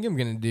think I'm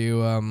gonna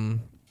do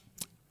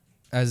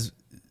as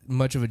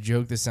much of a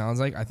joke this sounds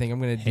like. I think I'm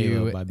gonna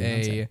Halo do by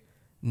Beyonce.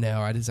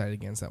 no. I decided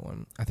against that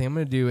one. I think I'm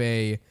gonna do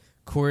a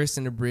chorus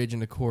and a bridge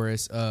and a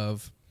chorus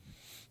of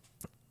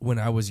 "When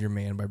I Was Your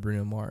Man" by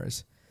Bruno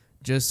Mars,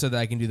 just so that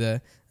I can do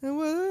the. "I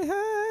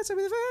was the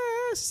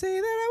first to say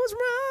that I was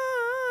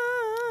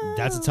wrong."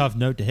 That's a tough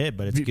note to hit,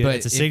 but it's good. But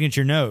It's a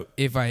signature note.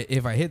 If I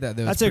hit that,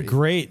 though, That's it's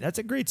pretty-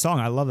 a great song.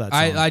 I love that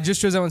song. I just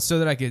chose that one so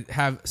that I could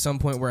have some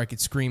point where I could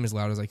scream as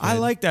loud as I could. I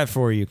like that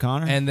for you,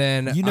 Connor. And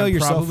then you know I'm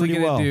yourself probably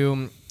pretty gonna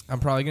well. I'm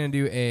probably gonna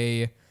do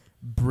a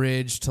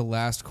bridge to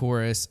last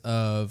chorus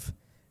of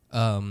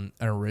an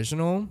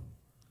original.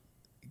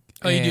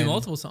 Oh, you do And-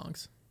 multiple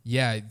songs.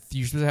 Yeah,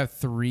 you're supposed to have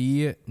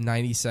 3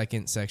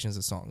 90-second sections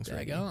of songs. There you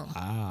ready. go.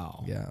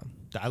 Wow. Yeah.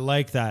 I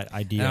like that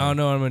idea. And I don't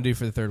know what I'm gonna do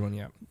for the third one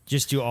yet.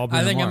 Just do all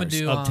Bruno I think I'm Mars,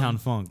 gonna do, Uptown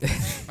Funk.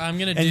 I'm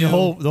gonna And do the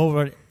whole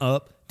run,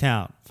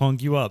 Uptown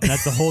Funk you up. And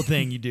that's the whole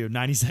thing you do,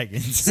 90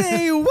 seconds.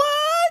 Say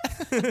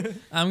what?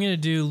 I'm gonna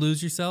do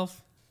Lose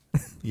Yourself.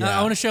 Yeah.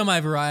 I want to show my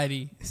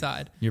variety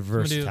side. Your I'm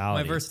gonna do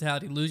versatility. my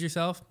versatility. Lose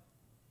Yourself.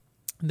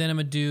 Then I'm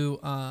gonna do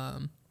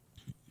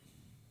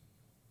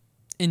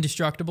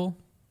Indestructible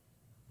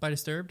by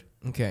Disturbed.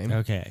 Okay.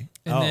 Okay.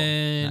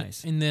 And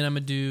nice. and then I'm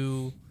gonna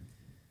do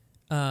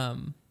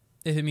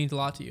If It Means a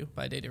Lot to You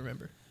by Day to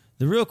Remember.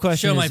 The real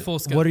question Show is, my full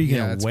scope. what are you Yeah,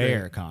 going that's to wear,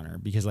 great. Connor?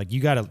 Because like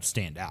you got to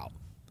stand out.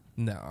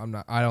 No, I'm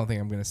not. I don't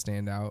think I'm gonna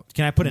stand out.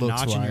 Can I put a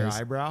notch in your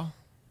Looks-wise. eyebrow?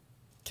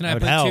 Can That I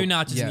would put help. 2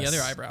 notches in the Yes.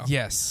 other eyebrow?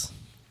 Yes.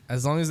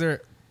 As long as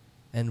they're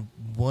and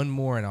one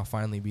more, and I'll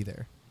finally be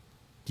there.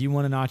 Do you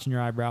want a notch in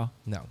your eyebrow?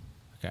 No,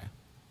 Okay.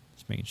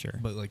 Just making sure.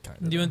 but like kind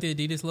of. Do you want the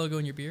Adidas logo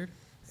in your beard?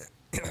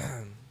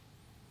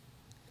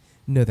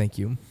 No, thank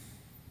you.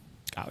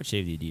 I would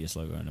shave the Adidas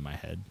logo into my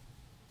head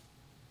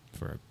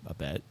for a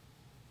bet.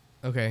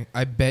 Okay,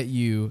 I bet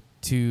you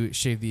to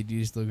shave the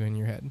Adidas logo in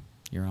your head.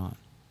 You're on.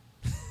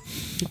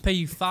 I'll pay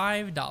you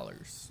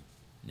 $5.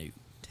 No.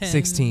 $10.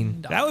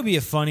 16. That would be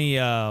a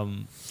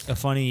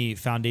funny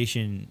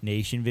Foundation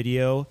Nation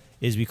video.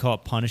 Is we call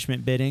it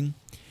punishment bidding,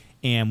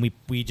 and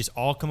we just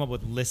all come up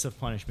with lists of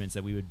punishments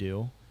that we would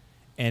do,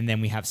 and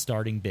then we have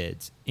starting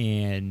bids,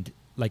 and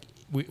like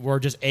we're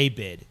just a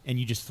bid, and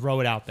you just throw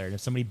it out there. And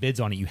if somebody bids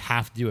on it, you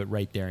have to do it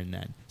right there and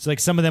then. So like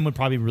some of them would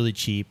probably be really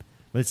cheap,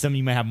 but some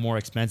you might have more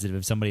expensive.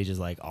 If somebody's just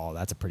like, oh,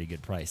 that's a pretty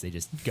good price, they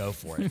just go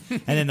for it,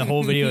 and then the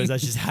whole video is us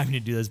just having to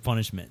do those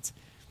punishments.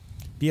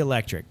 Be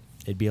electric.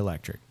 It'd be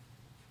electric.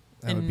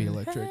 That would be And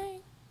electric. hey.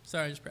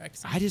 Sorry, just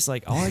practicing. I just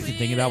like all I can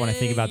think about when I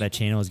think about that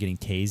channel is getting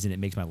tased, and it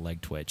makes my leg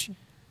twitch.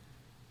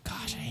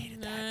 Gosh, I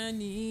hated that. I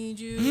need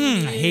you.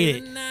 I hate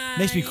it. tonight.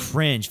 Makes me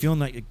cringe, feeling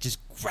like just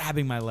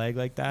grabbing my leg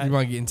like that. You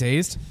want getting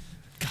tased?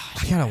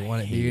 Gosh, I kind of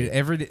want it, hate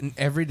dude.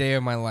 Every day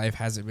of my life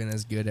hasn't been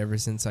as good ever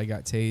since I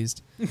got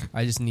tased.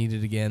 I just need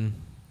it again.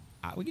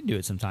 We can do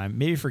it sometime.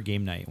 Maybe for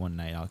game night one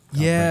night. I'll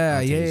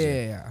Yeah. tase you.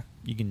 Yeah.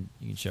 You can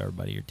show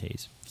everybody your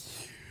tase.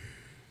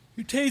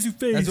 Your taser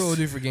face. That's what we'll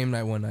do for game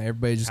night one night.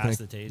 Everybody's just Pass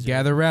gonna the taser.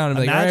 gather around and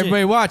be like, all right, Imagine-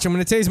 everybody watch. I'm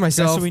gonna tase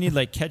myself. So we need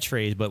like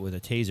catchphrase, but with a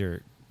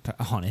taser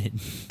on it.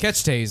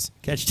 Catch tase.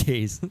 Catch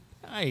tase.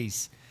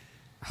 Nice.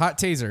 Hot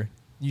taser.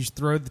 You just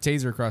throw the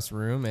taser across the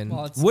room and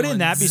Well, it's Wouldn't going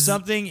that be zzz.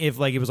 something if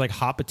like it was like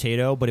hot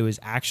potato, but it was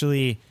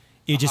actually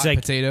it just hot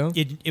like potato?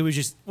 It was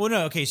just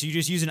no. Okay, so you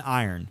just use an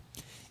iron,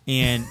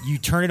 and you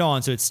turn it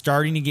on so it's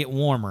starting to get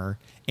warmer,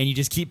 and you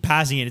just keep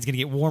passing it. It's going to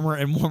get warmer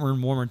and warmer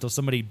and warmer until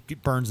somebody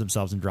burns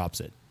themselves and drops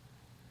it.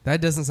 that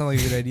doesn't sound like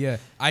a good idea.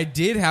 I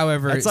did,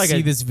 however, That's like see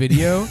a- this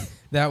video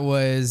that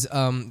was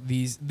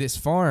this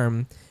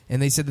farm,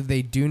 and they said that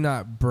they do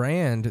not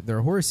brand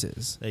their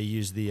horses. They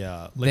use the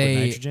liquid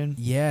nitrogen.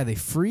 Yeah, they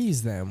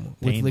freeze them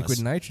with Painless.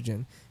 liquid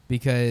nitrogen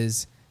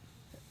because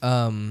I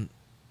don't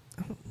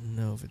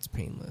know if it's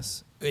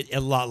painless. A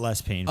lot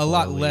less painful. A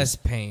lot at less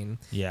least. pain.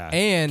 Yeah,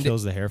 And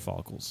kills the hair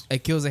follicles.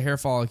 it kills the hair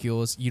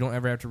follicles. You don't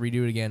ever have to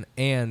redo it again,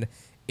 and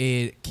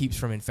it keeps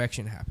from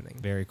infection happening.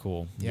 Very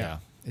cool. Yeah.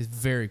 It's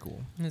very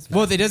cool. It's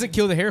Well, it doesn't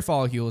kill the hair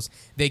follicles.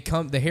 The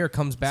hair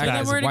comes back Say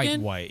that as word white.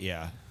 again? White.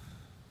 Yeah.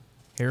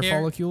 Hair Hair.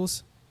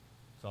 follicles?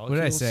 What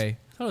did I say?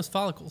 I thought it was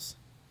follicles.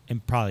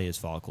 And probably is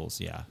follicles.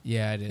 Yeah.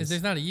 Yeah, it Because is.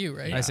 there's not a U,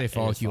 right? I say it is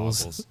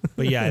follicles.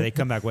 But yeah, they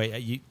come back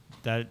white.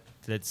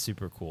 That's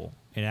super cool.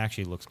 It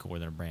actually looks cooler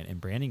than a brand. And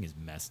branding is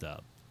messed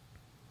up.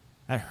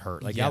 That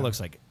hurt. Like Yeah. that looks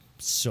like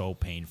so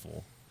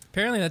painful.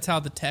 Apparently, that's how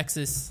the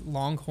Texas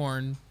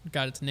Longhorn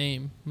got its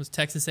name. Was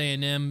Texas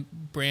A&M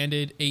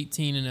branded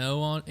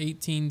 18-0 on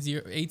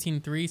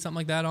 18-3, something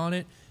like that on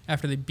it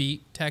after they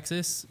beat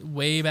Texas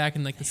way back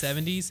in like the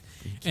 70s,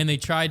 and they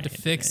tried to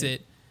fix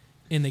it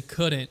and they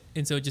couldn't,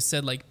 and so it just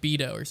said like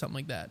Beto or something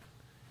like that,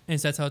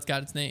 and so that's how it's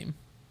got its name.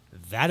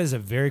 That is a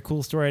very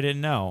cool story. I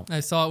didn't know.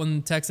 I saw it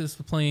when Texas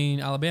was playing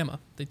Alabama.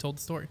 They told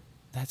the story.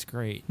 That's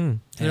great. Hmm.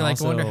 They're like,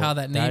 I wonder how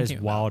that name That is came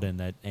about. wild, and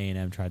that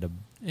A&M tried to.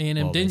 A&M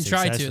Well, didn't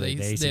try to. successfully-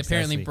 They apparently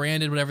successfully-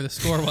 branded whatever the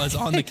score was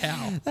on the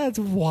cow. That's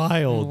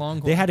wild.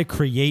 Longhorn. They had to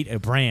create a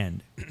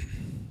brand.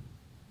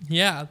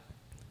 Yeah.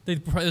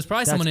 It was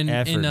probably someone in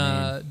effort,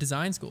 man.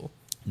 design school.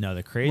 No,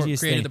 the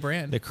craziest created thing. the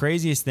brand. The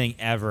craziest thing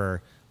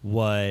ever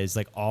was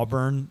like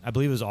Auburn. I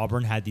believe it was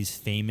Auburn had these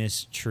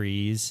famous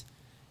trees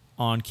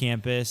on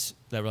campus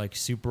that were like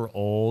super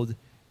old,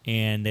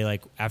 and they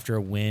like after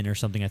a win or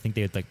something, I think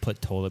they would like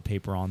put toilet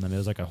paper on them. It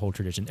was like a whole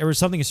tradition. There was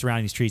something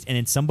surrounding these trees, and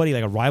then somebody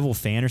like a rival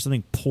fan or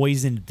something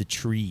poisoned the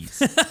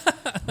trees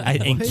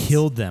and What?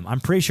 killed them. I'm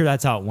pretty sure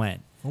that's how it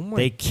went. Oh my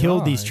They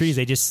killed these gosh. trees.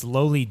 They just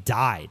slowly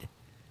died.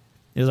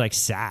 It was like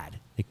sad.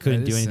 They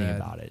couldn't That do is anything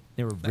sad. about it.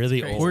 They were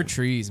really crazy. old. Poor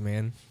trees,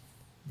 man.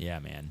 Yeah,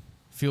 man.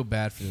 Feel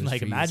bad for those Like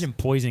trees. imagine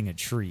poisoning a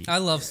tree. I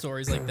love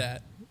stories like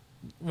that,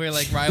 where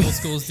like rival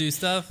schools do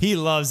stuff. He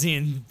loves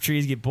seeing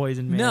trees get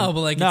poisoned, man. No,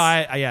 but, like, no,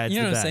 it's- yeah, it's you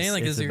know the what I'm best. saying?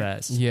 Like, it's is the your-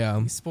 best.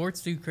 Yeah.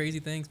 Sports do crazy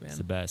things, It's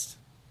the man. best.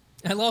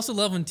 I also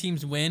love when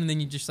teams win and then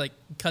you just like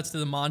cuts to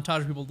the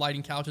montage of people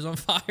lighting couches on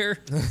fire.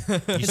 You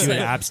It's see what like-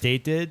 App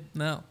State did?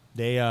 No,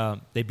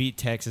 They beat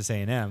Texas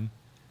A&M,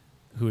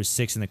 who was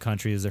 6th in the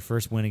country. It was their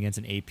first win against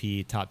an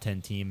AP top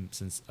 10 team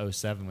since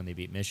 07 when they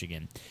beat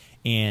Michigan.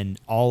 And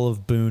all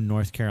of Boone,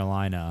 North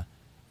Carolina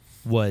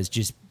was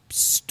just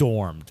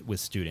stormed with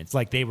students.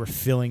 Like they were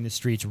filling the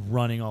streets,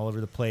 running all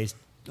over the place,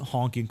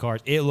 honking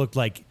cars. It looked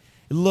like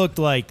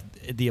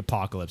the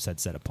apocalypse had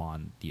set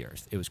upon the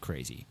earth. It was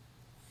crazy.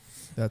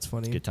 That's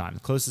funny. Good time. The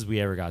closest we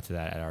ever got to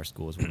that at our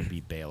school is when we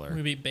beat Baylor.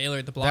 we beat Baylor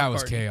at the block That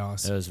was party.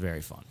 chaos. It was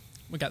very fun.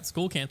 We got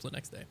school canceled the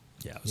next day,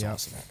 Yeah, it was Yeah.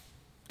 awesome.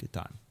 Good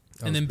time.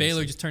 That and was then pretty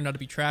Baylor sick. just turned out to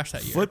be trash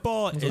that year.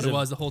 Football That's is what it a-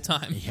 was the whole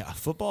time. Yeah,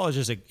 football is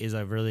just is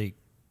a really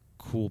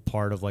cool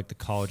part of like the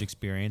college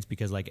experience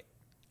because like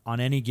on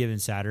any given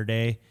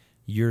Saturday,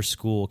 your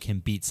school can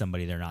beat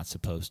somebody they're not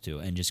supposed to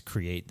and just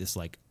create this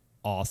like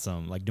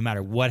awesome like no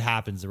matter what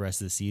happens the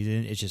rest of the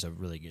season, it's just a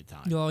really good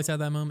time. You'll always have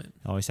that moment.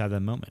 I always have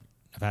that moment.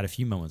 I've had a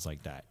few moments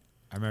like that.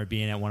 I remember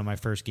being at one of my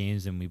first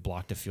games and we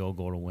blocked a field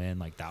goal to win.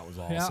 Like that was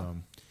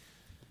awesome.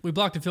 We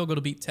blocked a field goal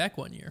to beat Tech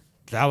one year.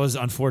 That was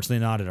unfortunately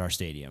not at our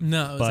stadium.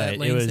 No, it was but at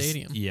Lane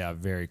Stadium. Yeah,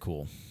 very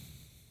cool.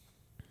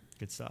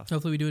 Good stuff.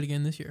 Hopefully, we do it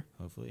again this year.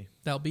 Hopefully.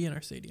 That'll be in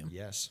our stadium.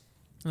 Yes.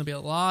 There'll be a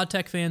lot of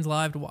Tech fans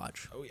live to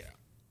watch. Oh yeah.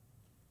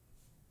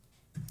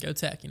 Go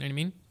Tech, you know what I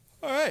mean?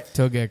 All right.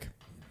 Togek.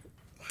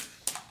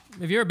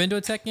 Have you ever been to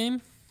a Tech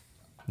game?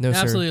 No,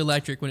 Absolutely sir.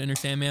 electric when Enter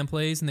Sandman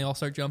plays and they all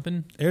start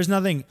jumping. There's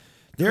nothing.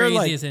 There are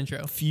like Craziest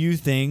intro. few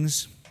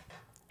things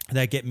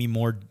that get me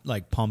more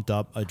like pumped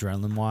up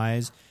adrenaline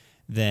wise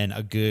than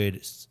a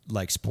good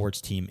like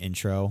sports team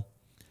intro.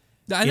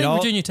 I think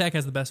Virginia Tech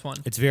has the best one.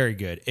 It's very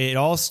good. It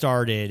all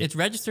started. It's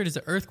registered as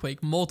an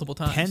earthquake multiple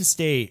times.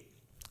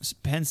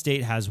 Penn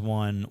State has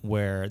one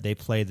where they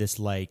play this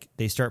like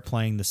they start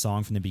playing the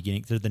song from the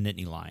beginning. They're the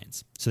Nittany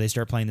Lions, so they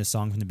start playing the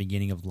song from the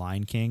beginning of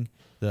Lion King.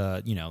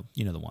 The you know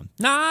the one.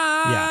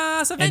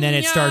 Yeah. And then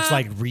it starts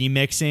like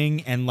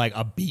remixing and like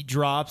a beat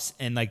drops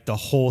and like the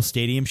whole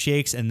stadium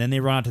shakes and then they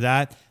run out to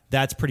that.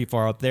 That's pretty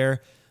far up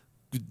there.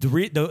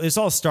 This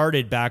all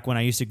started back when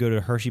I used to go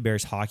to Hershey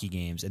Bears hockey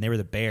games and they were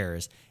the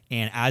Bears.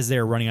 And as they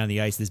were running on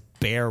the ice, this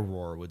bear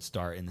roar would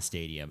start in the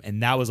stadium.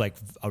 And that was like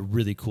a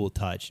really cool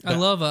touch. I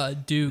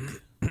love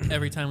Duke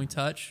every time we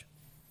touch.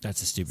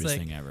 That's the stupidest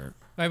like- thing ever.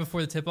 Right before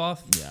the tip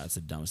off, Yeah, it's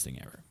the dumbest thing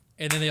ever.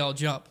 and then they all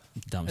jump.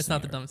 Dumbest It's thing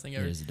not the ever. dumbest thing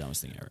ever. It is the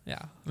dumbest thing ever.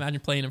 Yeah. Imagine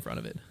playing in front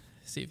of it.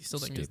 See if you still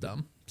think it's Stupid.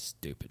 dumb.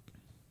 Stupid.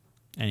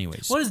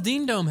 Anyways, What does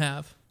Dean Dome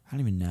have? I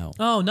don't even know.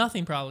 Oh,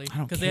 nothing probably. I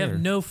don't Because they care. have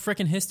no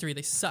freaking history.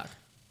 They suck.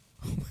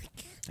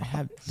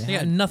 They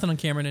got nothing on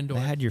Cameron Indoor.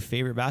 they had your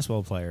favorite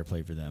basketball player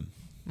play for them.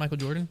 Michael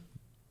Jordan.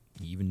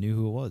 You even knew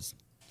who it was.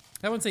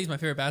 I wouldn't say he's my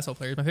favorite basketball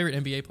player. He's my favorite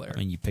NBA player. I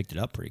mean, you picked it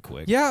up pretty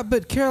quick. Yeah,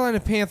 but Carolina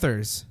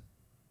Panthers.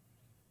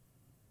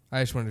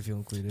 I just wanted to feel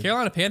included.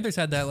 Carolina Panthers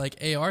had that like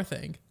AR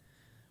thing,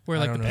 where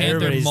I like the don't know.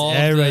 Panther mauled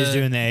Everybody's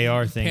doing the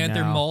AR thing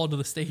Panther now. mauled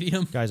the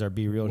stadium. Guys, our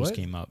B reel just What?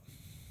 came up.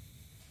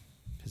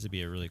 This would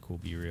be a really cool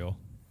B reel.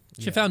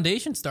 Should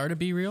Foundation start a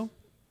B reel?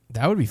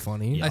 That would be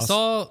funny. Yeah. I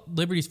saw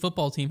Liberty's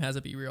football team has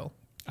a B reel.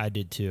 I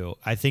did too.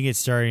 I think it's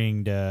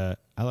starting to.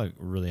 I look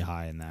really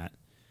high in that.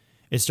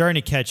 It's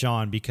starting to catch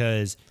on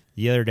because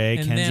the other day,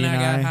 And Kenzie then I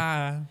got and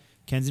high.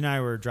 Kenzie and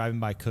I were driving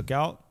by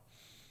Cookout,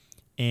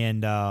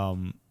 and I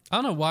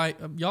don't know why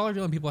y'all are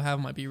the only people who have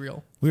my B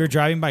reel. we were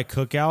driving by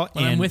Cookout,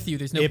 When and I'm with you,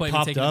 there's no it point in me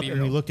popped taking a up, and we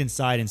B-reel. looked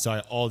inside and saw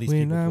all these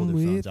When people pull I'm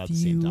their phones with out at the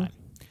same you. time.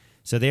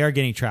 So they are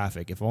getting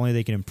traffic. If only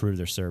they can improve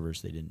their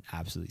servers, they didn't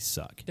absolutely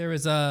suck. There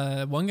was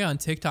one guy on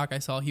TikTok I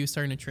saw. He was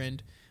starting a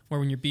trend where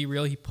when you're B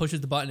reel, he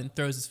pushes the button and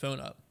throws his phone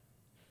up,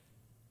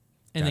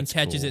 and That's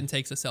then catches cool. it and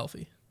takes a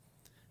selfie.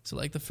 So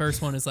like the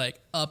first one is like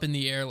up in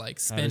the air, like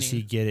How does he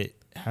spinning get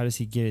it? How does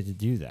he get it to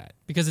do that?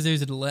 because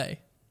there's a delay.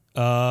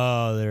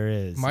 Oh, there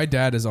is. My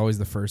dad is always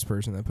the first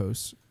person that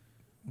posts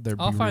their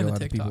I'll find B-reel the out of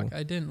TikTok. people.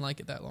 I didn't like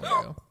it that long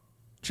ago.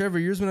 Trevor,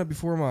 yours went up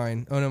before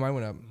mine. Oh no, mine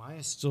went up. Mine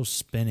is still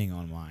spinning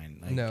on mine.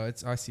 Like, No,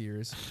 I see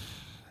yours.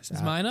 this Is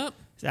app, mine up?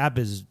 this app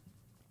is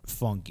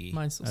funky.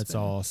 Mine's still That's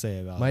spinning. all I'll say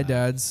about My that.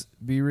 dad's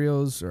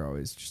B-reels are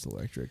always just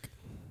electric.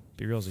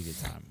 B-reel's a good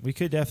time. We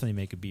could definitely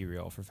make a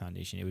B-reel for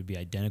Foundation. It would be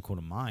identical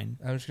to mine.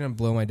 I'm just gonna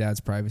blow my dad's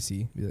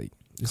privacy. Be like,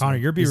 this Connor,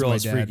 is- your this B-reel my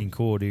is dad. freaking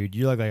cool, dude.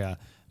 You look like a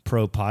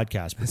pro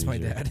podcast That's producer. my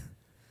dad.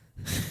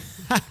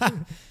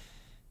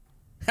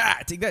 Ha!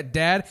 Take that,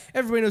 Dad.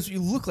 Everybody knows what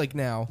you look like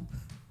now.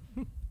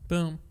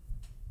 Boom.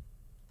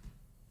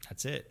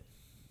 That's it.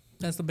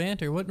 That's the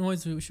banter. What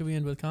noise should we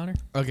end with, Connor?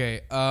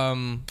 Okay.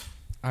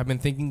 I've been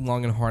thinking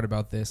long and hard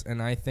about this,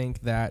 and I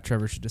think that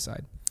Trevor should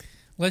decide.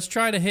 Let's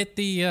try to hit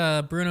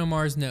the Bruno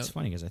Mars It's note.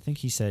 funny because I think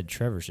he said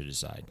Trevor should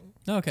decide.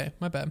 Okay,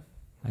 my bad.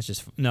 That's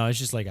just no. It's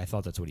just like I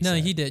thought that's what he No,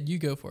 said. he did. You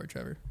go for it,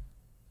 Trevor.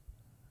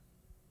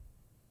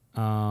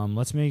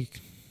 Let's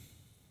make.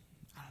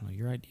 I don't know.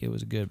 Your idea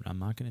was good, but I'm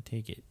not going to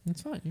take it.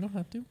 It's fine. You don't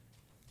have to.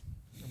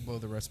 I'll blow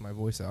the rest of my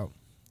voice out.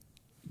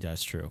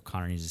 That's true.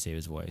 Connor needs to save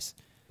his voice.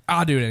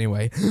 I'll do it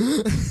anyway.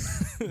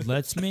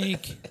 Let's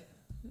make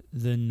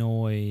the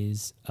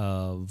noise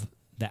of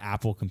the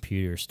Apple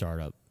computer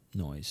startup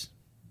noise.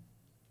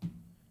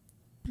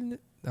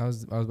 I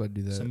was about to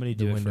do that. Somebody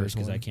do it first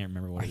because I can't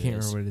remember what I it can't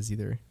is. remember what it is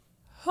either.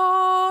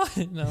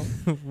 No.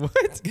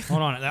 What?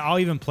 Hold on. I'll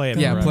even play it.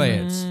 Yeah, for play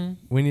reference. it.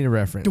 We need a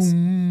reference.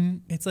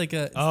 It's like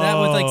a. It's that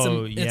with like some.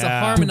 Oh, It's a yeah.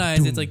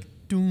 harmonized. It's like.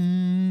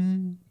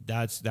 Doom,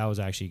 That was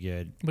actually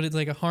good. but it's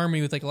like a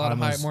harmony with like a lot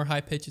of Almost- more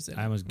high pitches in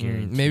I it. almost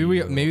guarantee.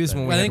 Maybe this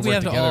one I think we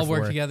have to all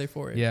work for it. together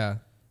for it. Yeah.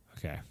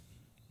 Okay.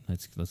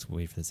 Let's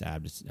wait for this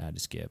ad to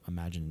skip.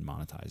 Imagine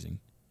monetizing.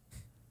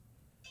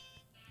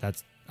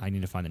 I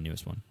need to find the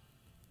newest one.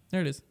 There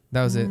it is.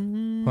 That was it. Hold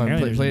on,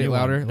 Apparently there's a play it new one.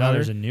 louder. No, louder.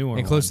 there's a newer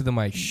And close one. to the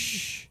mic.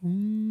 Shh.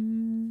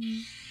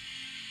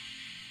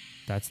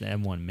 That's the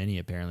M1 Mini.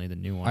 Apparently the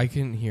new one. I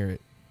couldn't hear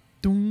it.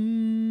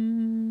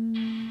 Doom,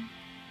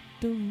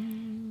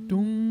 doom,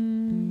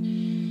 doom,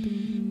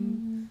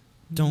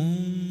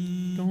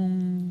 Don't.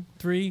 doom.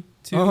 3,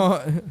 2.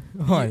 Hold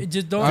on.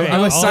 Just don't. Okay, I'm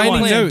don't assigning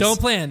plan. notes. Don't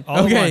plan. All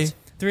at Okay. once.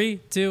 3,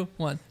 2,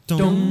 1.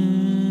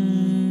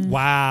 Dum.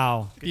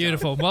 Wow.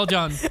 Beautiful. Well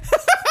done.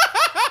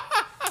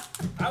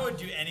 I would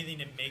do anything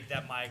to make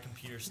that my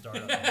computer start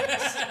up.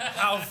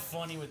 How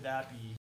funny would that be?